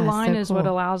thin blue line is what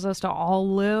allows us to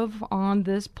all live on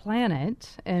this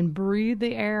planet and breathe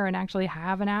the air and actually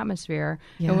have an atmosphere.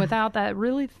 Yeah. And without that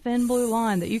really thin blue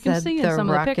line that you can see in some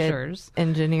of the pictures.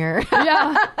 Engineer.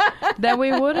 That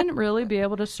we wouldn't really be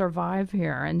able to survive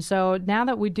here. And so now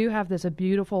that we do have this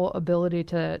beautiful ability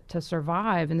to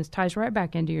survive, and this ties right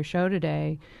back into your show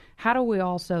today, how do we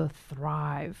also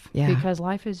thrive? Yeah. Because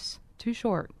life is too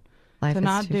short. To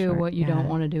not do what you don't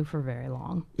want to do for very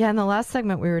long. Yeah, in the last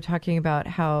segment, we were talking about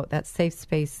how that safe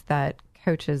space that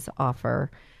coaches offer.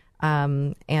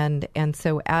 And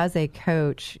so as a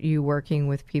coach, you working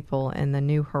with people in the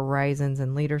new horizons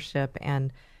and leadership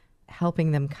and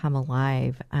helping them come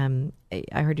alive.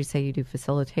 I heard you say you do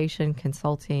facilitation,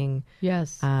 consulting,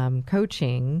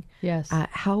 coaching. Yes.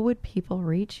 How would people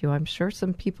reach you? I'm sure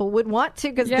some people would want to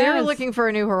because they're looking for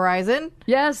a new horizon.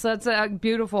 Yes, that's a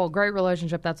beautiful, great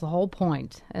relationship. That's the whole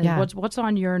point. And what's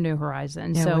on your new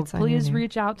horizon? Yeah, so please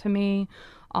reach out to me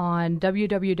on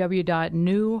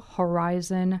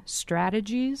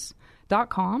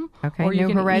www.newhorizonstrategies.com. Okay,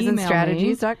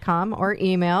 newhorizonstrategies.com or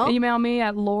email. Email me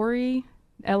at Lori,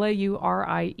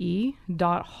 Laurie.Hall,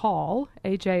 Hall,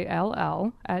 at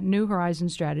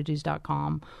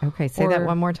newhorizonstrategies.com. Okay, say that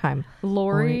one more time.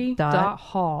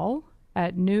 Laurie.Hall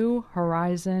at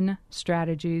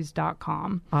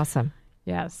newhorizonstrategies.com. Awesome.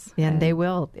 Yes. And they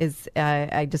will.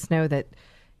 I just know that,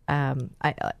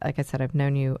 like I said, I've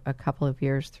known you a couple of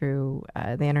years through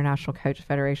the International Coach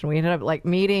Federation. We ended up like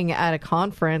meeting at a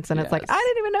conference, and it's like, I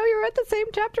didn't even know you were at the same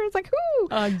chapter. It's like,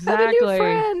 exactly. I have a new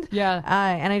friend. Yeah.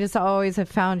 And I just always have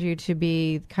found you to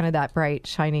be kind of that bright,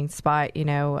 shining spot,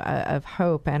 of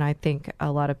hope. And I think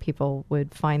a lot of people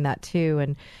would find that too.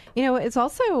 And, it's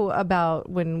also about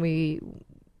when we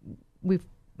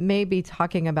may be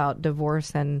talking about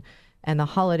divorce and the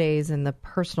holidays and the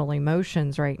personal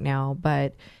emotions right now,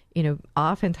 but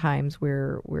oftentimes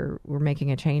we're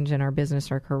making a change in our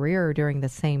business or career during the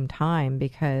same time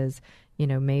because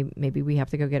maybe we have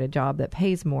to go get a job that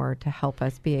pays more to help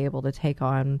us be able to take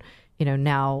on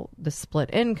now the split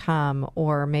income,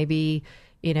 or maybe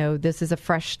this is a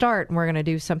fresh start and we're going to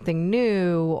do something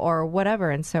new or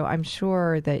whatever. And so I'm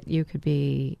sure that you could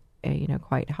be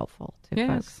quite helpful to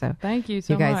folks. So thank you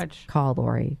so guys much. Call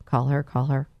Lori. Call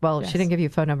her. Well, Yes. she didn't give you a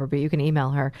phone number, but you can email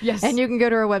her. Yes. And you can go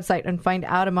to her website and find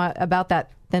out about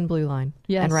that thin blue line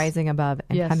and rising above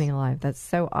and coming alive. That's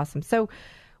so awesome. So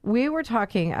we were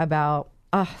talking about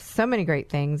so many great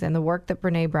things and the work that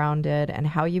Brene Brown did and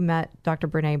how you met Dr.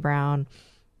 Brene Brown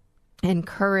and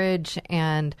courage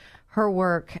and her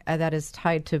work that is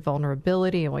tied to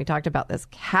vulnerability. And we talked about this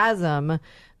chasm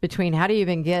between how do you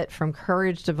even get from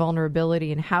courage to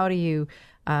vulnerability, and how do you,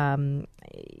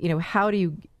 how do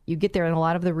you get there? And a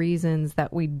lot of the reasons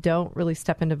that we don't really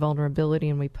step into vulnerability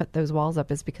and we put those walls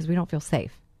up is because we don't feel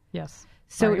safe. Yes.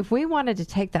 So Right. if we wanted to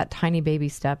take that tiny baby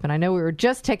step, and I know we were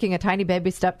just taking a tiny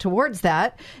baby step towards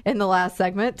that in the last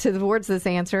segment, towards this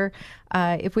answer,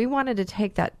 if we wanted to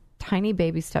take that tiny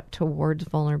baby step towards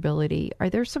vulnerability, are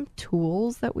there some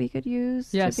tools that we could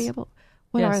use Yes. to be able?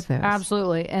 What yes, are those?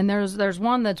 Absolutely. And there's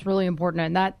one that's really important,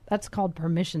 and that's called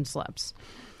permission slips.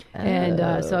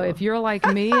 And so if you're like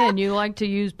me and you like to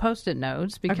use Post-it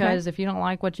notes, because if you don't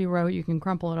like what you wrote, you can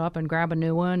crumple it up and grab a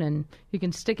new one, and you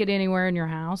can stick it anywhere in your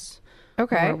house.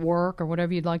 Or at work or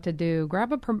whatever you'd like to do.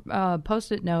 Grab a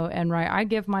Post-it note and write, I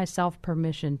give myself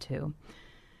permission to.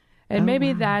 And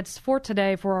maybe that's for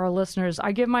today, for our listeners,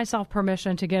 I give myself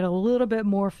permission to get a little bit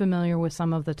more familiar with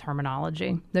some of the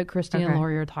terminology that Christy and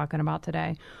Lori are talking about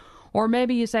today. Or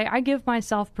maybe you say, I give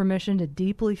myself permission to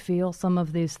deeply feel some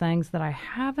of these things that I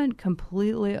haven't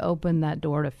completely opened that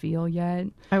door to feel yet.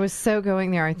 I was so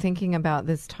going there. I'm thinking about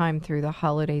this time through the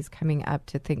holidays, coming up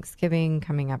to Thanksgiving,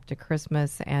 coming up to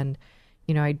Christmas. And,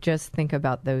 I just think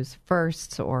about those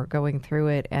firsts or going through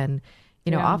it. And,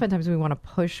 oftentimes we want to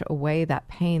push away that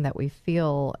pain that we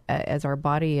feel as our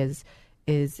body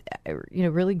is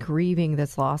really grieving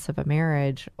this loss of a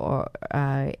marriage,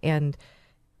 and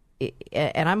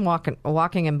I'm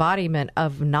walking embodiment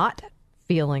of not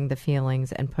feeling the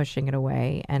feelings and pushing it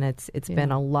away. And it's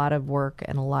been a lot of work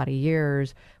and a lot of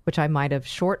years, which I might have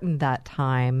shortened that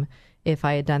time if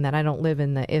I had done that. I don't live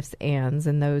in the ifs, ands,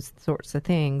 and those sorts of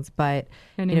things, but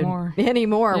anymore,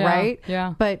 right?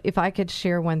 Yeah. But if I could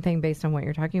share one thing based on what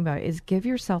you're talking about, is give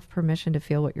yourself permission to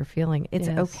feel what you're feeling. It's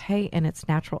okay, and it's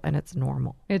natural, and it's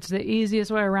normal. It's the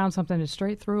easiest way around something is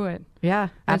straight through it. Yeah,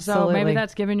 absolutely. And so maybe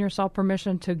that's giving yourself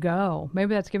permission to go.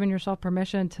 Maybe that's giving yourself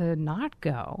permission to not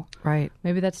go. Right.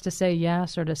 Maybe that's to say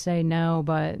yes or to say no,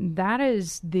 but that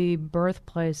is the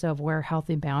birthplace of where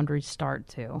healthy boundaries start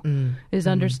to, is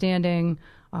understanding.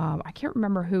 I can't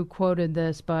remember who quoted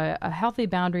this, but a healthy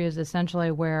boundary is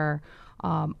essentially where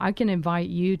I can invite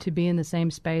you to be in the same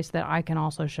space that I can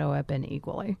also show up in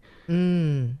equally.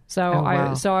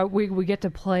 So we get to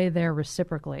play there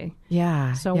reciprocally.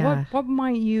 Yeah. So what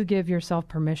might you give yourself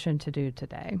permission to do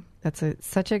today? That's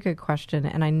such a good question.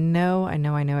 And I know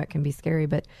it can be scary,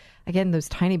 but again, those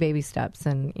tiny baby steps.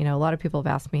 And, a lot of people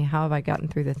have asked me, how have I gotten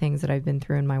through the things that I've been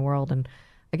through in my world? And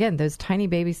again, those tiny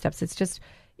baby steps, it's just,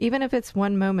 even if it's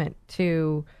one moment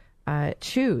to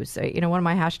choose, one of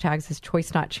my hashtags is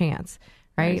choice, not chance,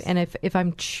 right? Nice. And if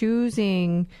I'm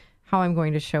choosing how I'm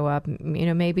going to show up,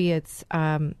 maybe it's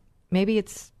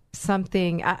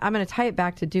something, I'm going to tie it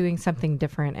back to doing something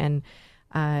different.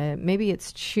 And maybe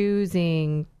it's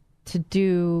choosing to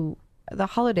do the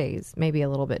holidays maybe a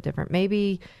little bit different.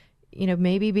 Maybe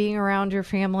being around your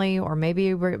family, or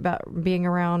maybe about being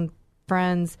around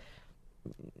friends.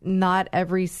 Not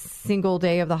every single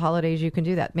day of the holidays you can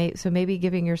do that. So maybe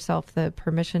giving yourself the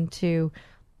permission to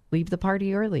leave the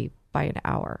party early by an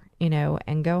hour,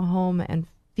 and go home and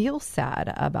feel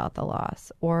sad about the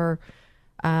loss. Or,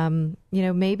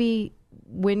 maybe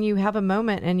when you have a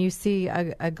moment and you see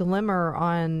a glimmer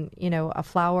on, a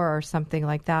flower or something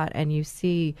like that, and you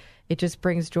see it just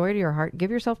brings joy to your heart,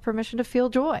 give yourself permission to feel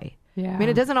joy. Yeah. I mean,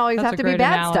 it doesn't always have to be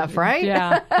bad stuff, right?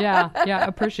 Yeah.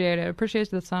 Appreciate it.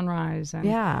 Appreciate the sunrise and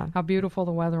how beautiful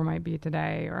the weather might be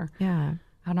today. Or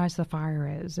how nice the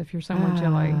fire is if you're somewhere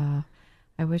chilly.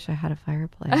 I wish I had a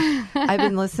fireplace. I've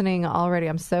been listening already.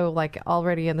 I'm so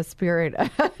already in the spirit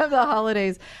of the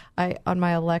holidays. On my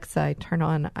Alexa, I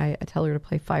tell her to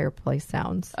play fireplace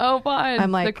sounds. Oh, fun.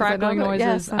 I'm like, the crackling noises.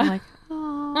 Yes, I'm like,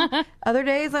 oh. Other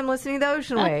days I'm listening to the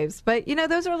ocean waves. But,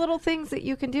 those are little things that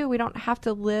you can do. We don't have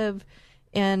to live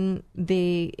in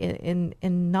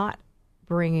not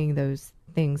bringing those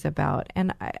things about.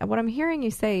 And what I'm hearing you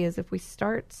say is if we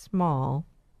start small,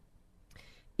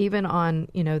 even on,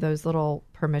 those little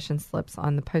permission slips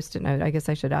on the Post-it note. I guess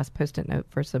I should ask Post-it note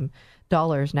for some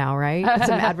dollars now, right?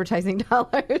 Some advertising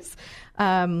dollars.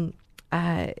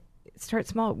 Start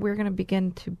small. We're going to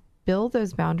begin to build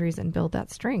those boundaries and build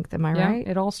that strength. Am I right?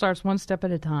 It all starts one step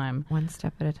at a time. One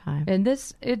step at a time. And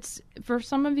it's for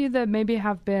some of you that maybe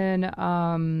have been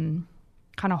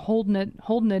kind of holding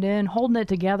it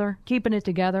together, keeping it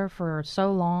together for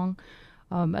so long.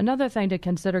 Another thing to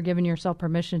consider giving yourself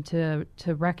permission to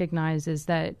recognize is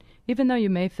that even though you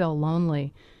may feel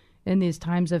lonely in these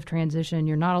times of transition,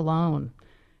 you're not alone.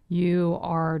 You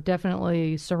are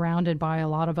definitely surrounded by a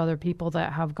lot of other people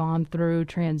that have gone through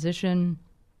transition,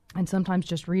 and sometimes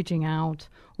just reaching out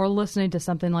or listening to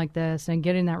something like this and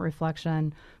getting that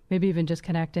reflection, maybe even just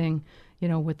connecting,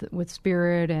 with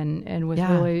spirit and with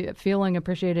really feeling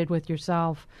appreciated with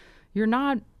yourself. You're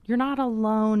not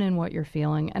alone in what you're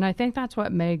feeling. And I think that's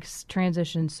what makes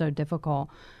transition so difficult.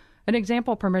 An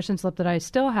example permission slip that I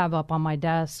still have up on my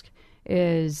desk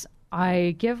is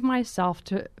I give myself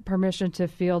permission to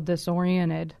feel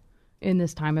disoriented in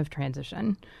this time of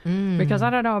transition. Because I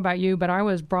don't know about you, but I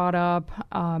was brought up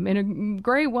in a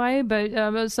great way,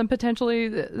 but some potentially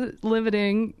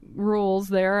limiting rules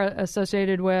there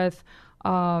associated with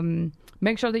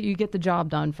make sure that you get the job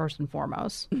done first and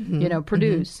foremost.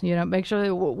 Produce. Make sure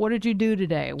that what did you do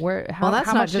today? That's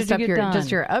not much just did you get done?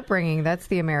 just your upbringing. That's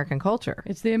the American culture.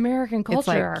 It's the American culture. It's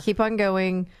like keep on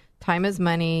going. Time is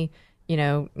money.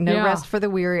 No rest for the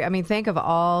weary. I mean, think of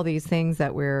all these things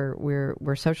that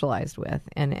we're socialized with,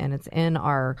 and it's in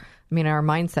our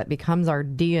mindset becomes our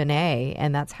DNA,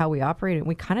 and that's how we operate. And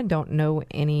we kind of don't know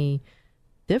any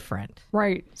different.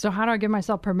 Right. So how do I give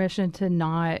myself permission to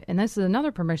not, and this is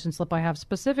another permission slip I have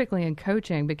specifically in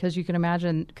coaching, because you can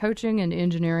imagine coaching and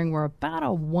engineering were about a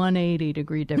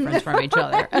 180-degree difference from each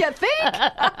other. You think?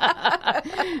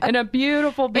 And a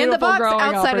beautiful, in the box, growing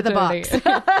outside opportunity. of the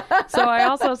box. So I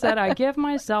also said I give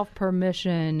myself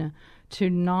permission to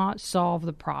not solve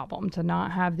the problem, to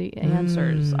not have the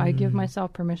answers. I give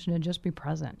myself permission to just be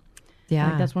present. Yeah. I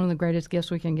think that's one of the greatest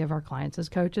gifts we can give our clients as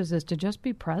coaches is to just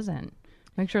be present.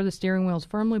 Make sure the steering wheel is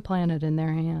firmly planted in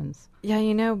their hands.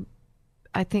 Yeah,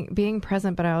 I think being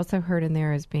present, but I also heard in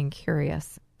there is being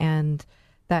curious. And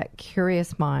that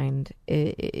curious mind,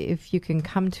 if you can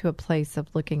come to a place of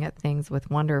looking at things with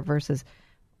wonder versus,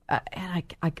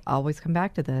 and I always come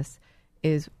back to this,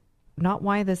 is not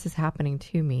why this is happening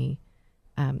to me.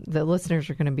 The listeners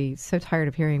are going to be so tired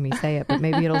of hearing me say it, but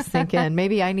maybe it'll sink in.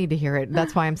 Maybe I need to hear it.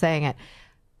 That's why I'm saying it.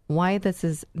 Why this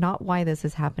is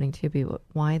happening to me, but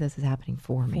why this is happening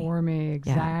for me. For me,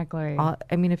 exactly. Yeah.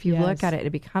 If you look at it,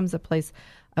 it becomes a place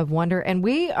of wonder. And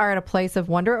we are at a place of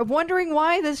wonder, of wondering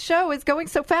why this show is going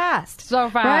so fast. So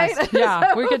fast. Right?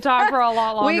 Yeah. We could talk for a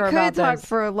lot longer about this. We could talk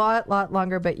for a lot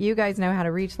longer, but you guys know how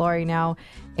to reach Lori now.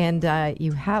 And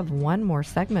you have one more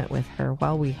segment with her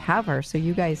while we have her. So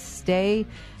you guys stay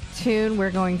tuned.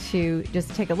 We're going to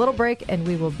just take a little break, and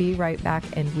we will be right back,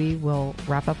 and we will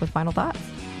wrap up with final thoughts.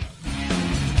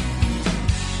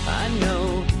 I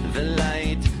know the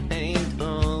light ain't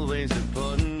always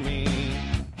upon me.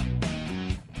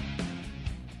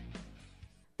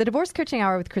 The Divorce Coaching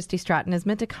Hour with Christy Stratton is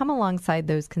meant to come alongside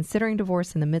those considering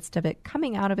divorce in the midst of it,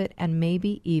 coming out of it, and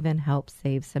maybe even help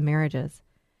save some marriages.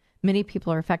 Many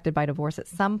people are affected by divorce at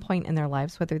some point in their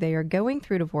lives, whether they are going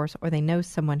through divorce or they know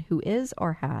someone who is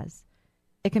or has.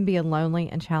 It can be a lonely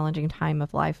and challenging time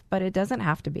of life, but it doesn't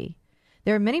have to be.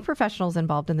 There are many professionals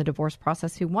involved in the divorce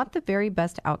process who want the very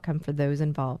best outcome for those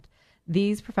involved.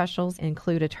 These professionals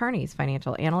include attorneys,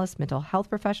 financial analysts, mental health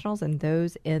professionals, and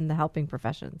those in the helping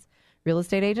professions, real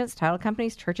estate agents, title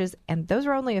companies, churches, and those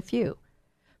are only a few.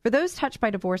 For those touched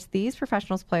by divorce, these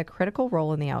professionals play a critical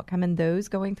role in the outcome, and those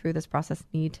going through this process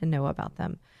need to know about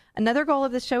them. Another goal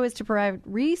of this show is to provide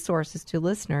resources to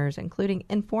listeners, including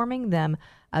informing them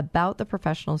about the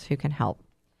professionals who can help.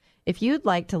 If you'd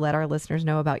like to let our listeners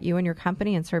know about you and your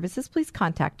company and services, please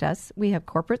contact us. We have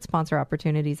corporate sponsor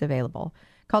opportunities available.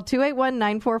 Call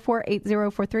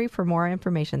 281-944-8043 for more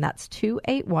information. That's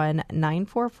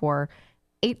 281-944-8043.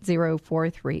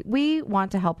 8043. We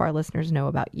want to help our listeners know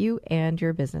about you and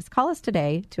your business. Call us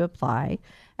today to apply,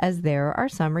 as there are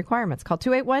some requirements. Call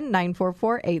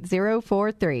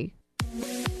 281-944-8043.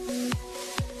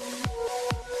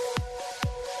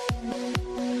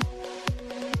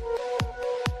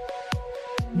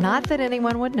 Not that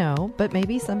anyone would know, but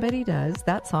maybe somebody does.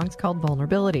 That song's called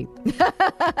Vulnerability.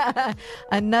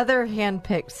 Another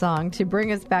hand-picked song to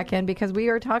bring us back in, because we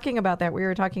are talking about that. We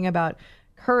are talking about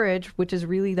courage, which is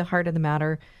really the heart of the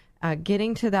matter,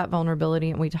 getting to that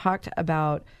vulnerability. And we talked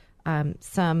about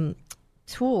some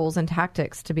tools and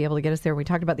tactics to be able to get us there. We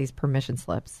talked about these permission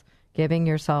slips, giving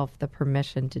yourself the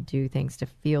permission to do things, to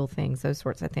feel things, those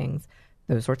sorts of things.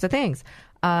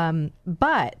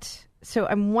 So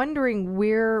I'm wondering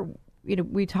where,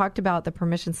 we talked about the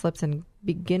permission slips and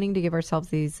beginning to give ourselves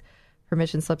these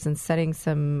permission slips and setting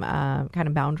some kind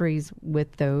of boundaries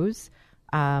with those.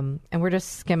 And we're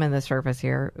just skimming the surface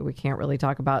here. We can't really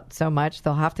talk about so much.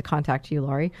 They'll have to contact you,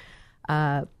 Laurie.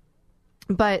 But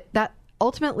that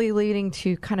ultimately leading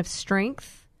to kind of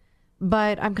strength.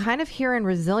 But I'm kind of hearing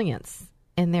resilience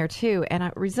in there too.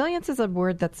 And resilience is a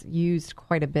word that's used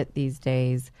quite a bit these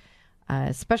days,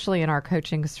 especially in our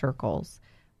coaching circles.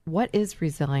 What is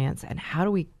resilience and how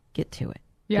do we get to it?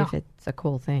 Yeah. If it's a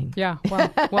cool thing. Yeah,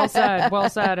 well said, well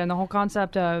said. And the whole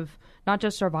concept of not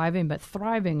just surviving, but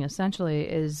thriving essentially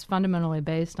is fundamentally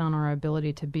based on our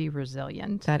ability to be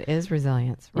resilient. That is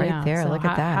resilience right there. So Look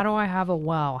at that. How do I have a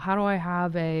well? How do I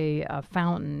have a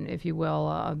fountain, if you will,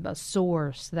 a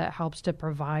source that helps to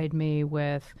provide me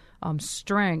with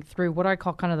strength through what I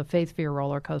call kind of the faith fear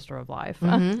roller coaster of life.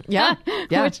 Mm-hmm. Yeah.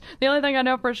 Which the only thing I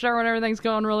know for sure when everything's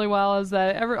going really well is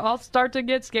that I'll start to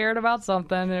get scared about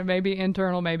something. It may be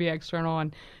internal, maybe external.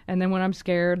 And then when I'm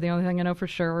scared, the only thing I know for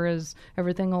sure is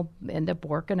everything will end up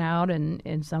working out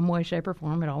in some way, shape, or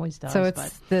form. It always does. So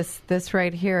it's this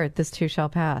right here, this too shall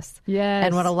pass. Yes.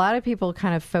 And what a lot of people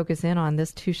kind of focus in on,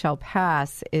 this too shall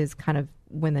pass, is kind of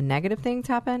when the negative things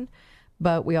happen.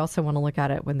 But we also want to look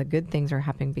at it when the good things are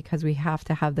happening, because we have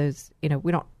to have those,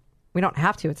 we don't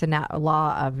have to. It's a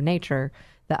law of nature,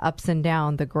 the ups and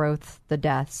downs, the growth, the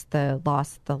deaths, the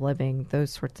loss, the living,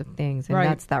 those sorts of things. And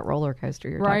that's that roller coaster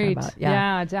you're talking about.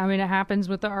 Yeah. I mean, it happens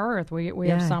with the earth. We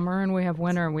have summer and we have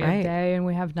winter. We have day and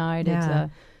we have night. Yeah.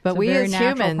 But we as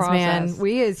humans, process.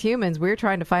 we as humans, we're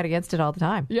trying to fight against it all the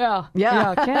time. Yeah.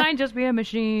 Can I just be a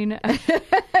machine?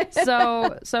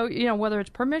 So whether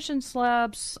it's permission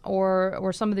slips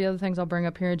or some of the other things I'll bring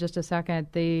up here in just a second,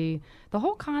 the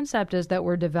whole concept is that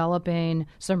we're developing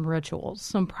some rituals,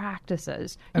 some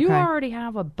practices. Okay. You already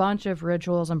have a bunch of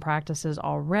rituals and practices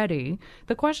already.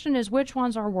 The question is, which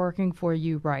ones are working for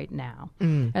you right now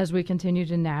as we continue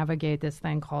to navigate this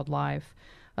thing called life?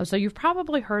 So you've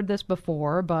probably heard this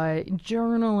before, but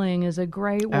journaling is a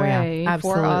great way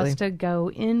for us to go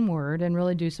inward and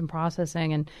really do some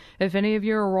processing. And if any of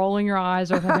you are rolling your eyes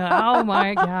or thinking, oh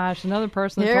my gosh, another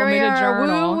person told me to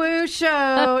journal. Woo-woo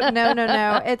show.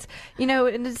 No. It's,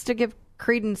 and just to give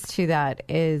credence to that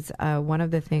is one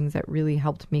of the things that really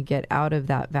helped me get out of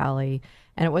that valley.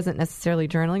 And it wasn't necessarily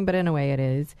journaling, but in a way it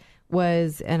is,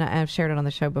 and I've shared it on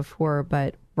the show before,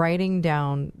 but writing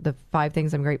down the 5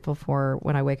 things I'm grateful for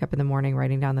when I wake up in the morning,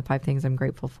 writing down the 5 things I'm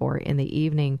grateful for in the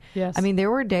evening. Yes. I mean,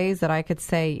 there were days that I could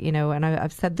say, and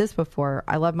I've said this before,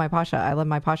 I love my Pasha. I love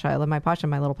my Pasha. I love my Pasha,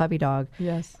 my little puppy dog.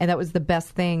 Yes. And that was the best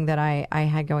thing that I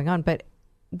had going on. But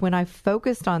when I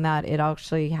focused on that, it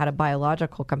actually had a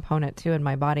biological component too in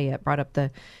my body. It brought up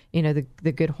the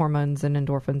good hormones and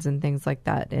endorphins and things like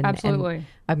that. And, absolutely. And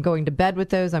I'm going to bed with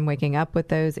those. I'm waking up with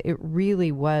those. It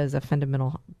really was a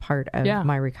fundamental part of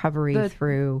my recovery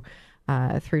through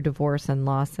divorce and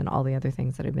loss and all the other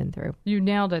things that I've been through. You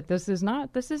nailed it. This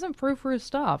isn't frou-frou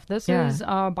stuff. This is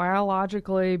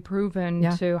biologically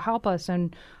proven to help us.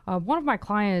 And one of my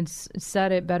clients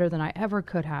said it better than I ever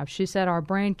could have. She said, our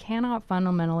brain cannot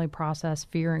fundamentally process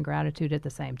fear and gratitude at the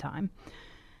same time.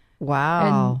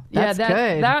 Wow. And, that's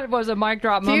good. That was a mic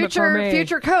drop moment for me.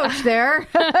 Future coach there.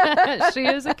 She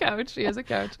is a coach.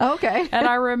 Okay. And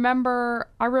I remember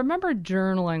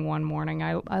journaling one morning.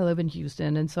 I live in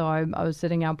Houston, and so I was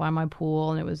sitting out by my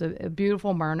pool, and it was a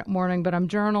beautiful morning, but I'm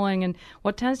journaling, and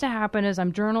what tends to happen is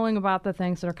I'm journaling about the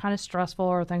things that are kind of stressful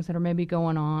or things that are maybe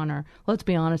going on, or let's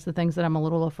be honest, the things that I'm a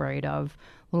little afraid of,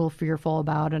 a little fearful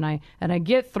about, and I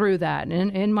get through that.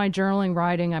 And in my journaling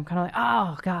writing, I'm kind of like,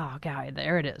 oh, God,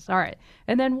 there it is. All right.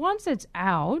 And then once it's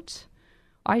out,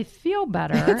 I feel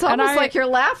better. It's almost like you're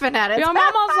laughing at it. I'm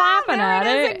almost laughing at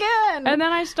it again. And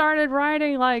then I started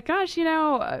writing like, gosh,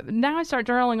 now I start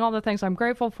journaling all the things I'm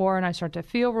grateful for, and I start to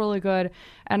feel really good.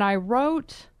 And I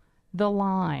wrote the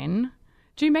line,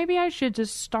 gee, maybe I should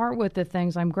just start with the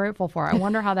things I'm grateful for. I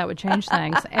wonder how that would change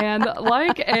things. And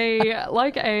like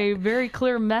a very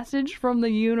clear message from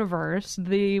the universe,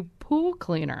 the pool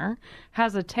cleaner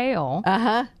has a tail,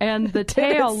 and the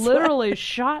tail literally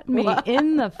shot me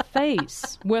in the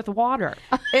face with water.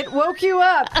 It woke you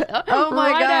up. Oh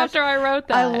my gosh. Right after I wrote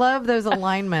that. I love those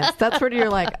alignments. That's where you're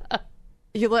like,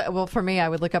 well, for me, I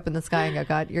would look up in the sky and go,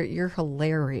 God, you're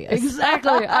hilarious.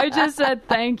 Exactly. I just said,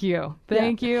 thank you.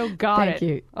 Thank you. Got it.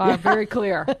 Thank you. Very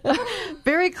clear.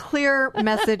 Very clear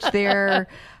message there.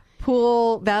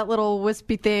 Pull that little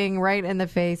wispy thing right in the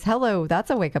face. Hello,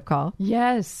 that's a wake-up call.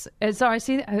 Yes. And so I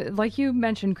see, like you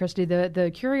mentioned, Christy,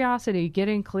 the curiosity,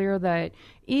 getting clear that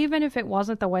even if it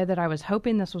wasn't the way that I was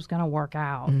hoping this was going to work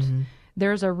out,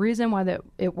 there's a reason why that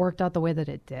it worked out the way that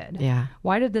it did. Yeah.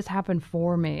 Why did this happen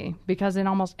for me? Because in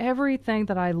almost everything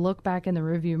that I look back in the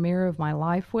rearview mirror of my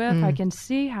life with, I can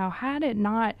see how had it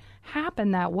not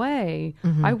happened that way,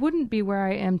 I wouldn't be where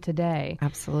I am today.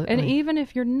 Absolutely. And even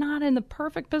if you're not in the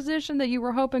perfect position that you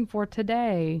were hoping for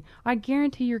today, I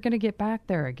guarantee you're going to get back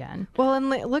there again. Well, and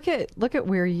look at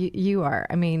where you are.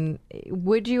 I mean,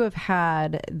 would you have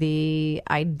had the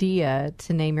idea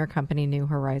to name your company New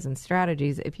Horizon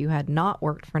Strategies if you had not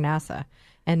worked for NASA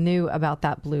and knew about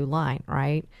that blue line,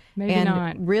 right? Maybe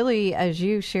not. Really, as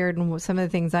you shared, and some of the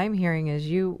things I'm hearing is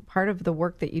part of the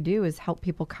work that you do is help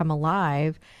people come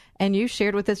alive. And you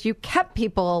shared with us, you kept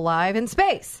people alive in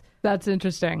space. That's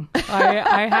interesting.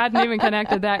 I hadn't even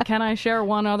connected that. Can I share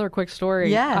one other quick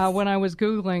story? Yes. When I was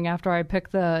Googling after I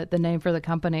picked the name for the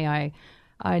company, I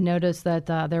noticed that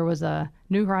there was a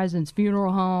New Horizons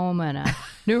funeral home and a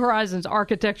New Horizons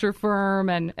architecture firm.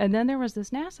 And then there was this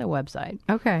NASA website.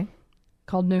 Okay.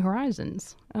 Called New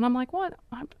Horizons. And I'm like, what?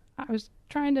 I was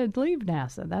trying to leave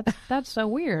NASA. That's so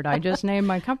weird. I just named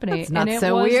my company. That's not and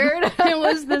so weird. It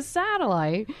was the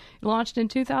satellite launched in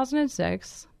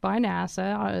 2006 by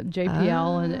NASA,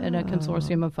 JPL, and a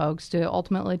consortium of folks to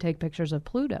ultimately take pictures of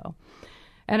Pluto.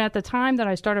 And at the time that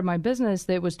I started my business,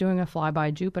 it was doing a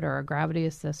flyby Jupiter, a gravity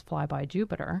assist flyby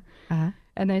Jupiter.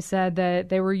 And they said that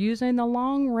they were using the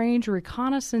long-range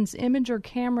reconnaissance imager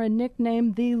camera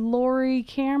nicknamed the LORRI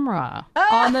camera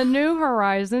on the New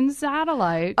Horizons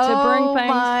satellite to bring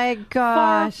things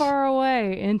far, far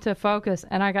away into focus.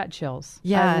 And I got chills.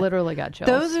 Yeah. I literally got chills.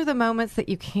 Those are the moments that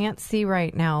you can't see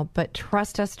right now, but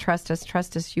trust us,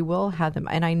 you will have them.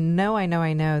 And I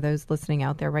know those listening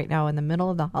out there right now in the middle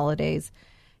of the holidays,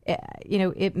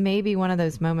 it may be one of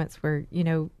those moments where,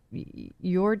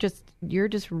 you're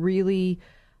just really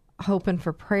hoping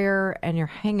for prayer and you're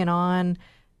hanging on.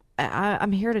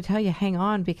 I'm here to tell you, hang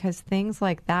on, because things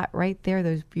like that right there,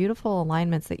 those beautiful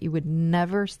alignments that you would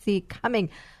never see coming.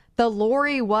 The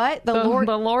LORRI what? The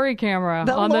LORRI camera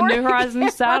on the New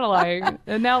Horizons satellite.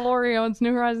 And now LORRI owns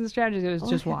New Horizons Strategies. It was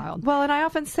just wild. Well, and I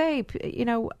often say,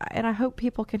 and I hope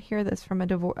people can hear this from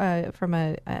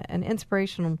an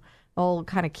inspirational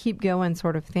kind of keep going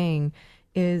sort of thing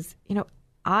is,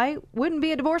 I wouldn't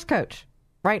be a divorce coach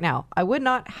right now. I would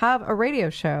not have a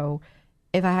radio show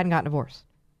if I hadn't gotten divorced.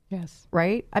 Yes.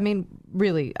 Right? I mean,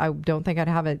 really, I don't think I'd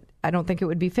have it. I don't think it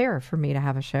would be fair for me to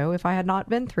have a show if I had not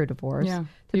been through divorce. Yeah.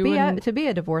 To be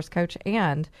a divorce coach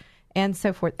and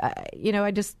so forth.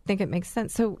 I just think it makes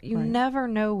sense. So you never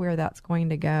know where that's going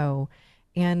to go.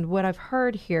 And what I've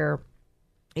heard here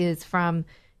is from,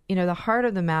 the heart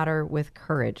of the matter with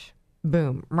courage.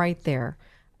 Boom, right there.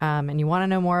 And you want to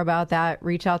know more about that,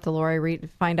 reach out to Lori,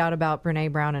 find out about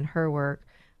Brene Brown and her work.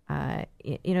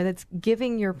 That's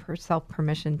giving yourself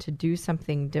permission to do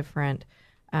something different.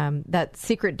 That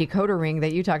secret decoder ring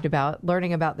that you talked about,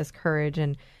 learning about this courage.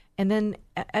 And then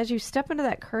as you step into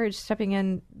that courage, stepping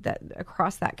in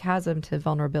across that chasm to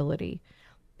vulnerability.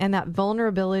 And that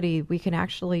vulnerability,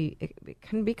 it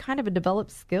can be kind of a developed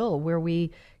skill where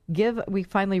we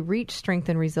finally reach strength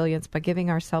and resilience by giving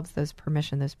ourselves those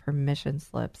permission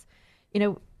slips.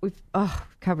 We've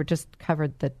covered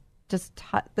the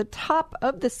top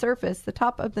of the surface, the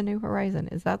top of the New Horizon.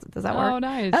 Does that work? Oh,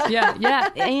 nice. Yeah.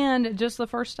 And just the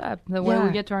first step. The way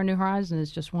we get to our New Horizon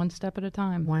is just one step at a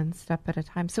time. One step at a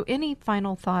time. So any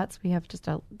final thoughts? We have just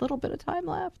a little bit of time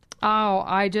left. Oh,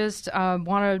 I just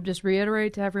want to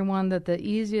reiterate to everyone that the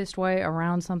easiest way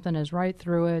around something is right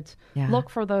through it. Yeah. Look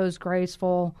for those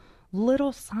graceful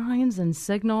little signs and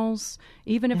signals,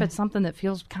 even if it's something that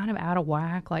feels kind of out of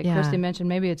whack. Like Christy mentioned,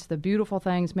 maybe it's the beautiful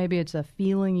things, maybe it's a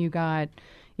feeling you got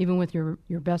even with your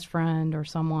best friend or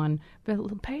someone.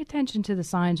 But pay attention to the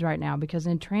signs right now, because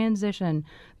in transition,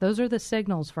 those are the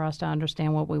signals for us to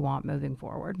understand what we want moving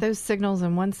forward. Those signals,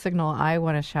 and one signal I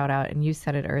want to shout out, and you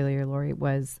said it earlier, Lori,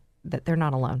 was that they're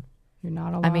not alone. You're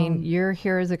not alone. I mean, you're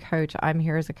here as a coach. I'm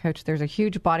here as a coach. There's a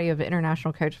huge body of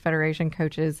International Coach Federation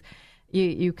coaches.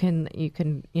 You can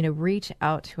reach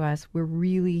out to us. We're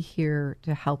really here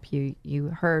to help you. You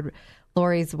heard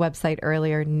Lori's website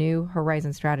earlier,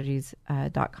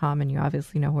 newhorizonstrategies.com, and you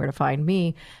obviously know where to find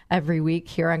me every week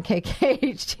here on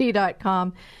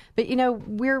kkht.com. But,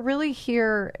 we're really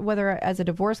here, whether as a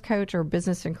divorce coach or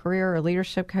business and career or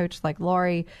leadership coach like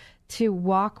Lori, to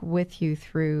walk with you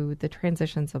through the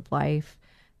transitions of life,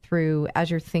 through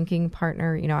as your thinking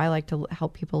partner. I like to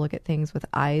help people look at things with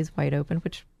eyes wide open,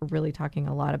 which we're really talking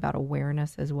a lot about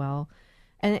awareness as well.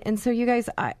 And so you guys,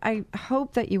 I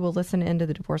hope that you will listen into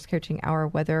the Divorce Coaching Hour,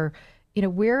 whether,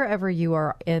 wherever you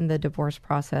are in the divorce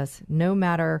process, no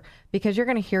matter, because you're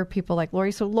going to hear people like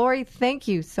Lori. So Lori, thank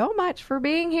you so much for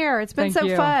being here. It's been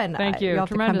so fun. Thank you. You'll have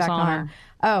Tremendous to come back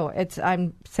honor. on.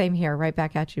 I'm same here, right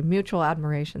back at you. Mutual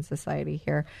Admiration Society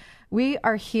here. We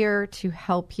are here to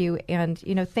help you, and,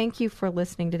 thank you for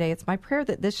listening today. It's my prayer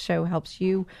that this show helps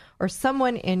you or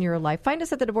someone in your life. Find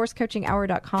us at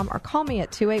thedivorcecoachinghour.com or call me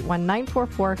at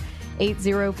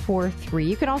 281-944-8043.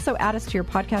 You can also add us to your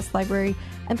podcast library,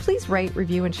 and please rate,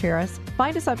 review, and share us.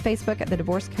 Find us on Facebook at The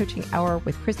Divorce Coaching Hour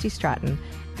with Christy Stratton.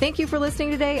 Thank you for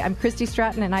listening today. I'm Christy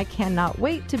Stratton, and I cannot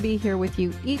wait to be here with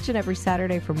you each and every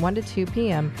Saturday from 1 to 2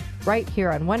 p.m. right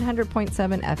here on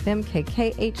 100.7 FM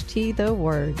KKHT, The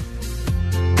Word.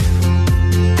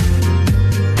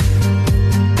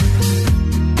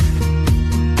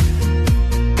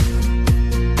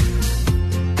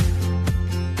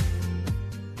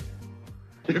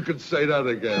 You could say that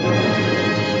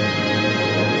again.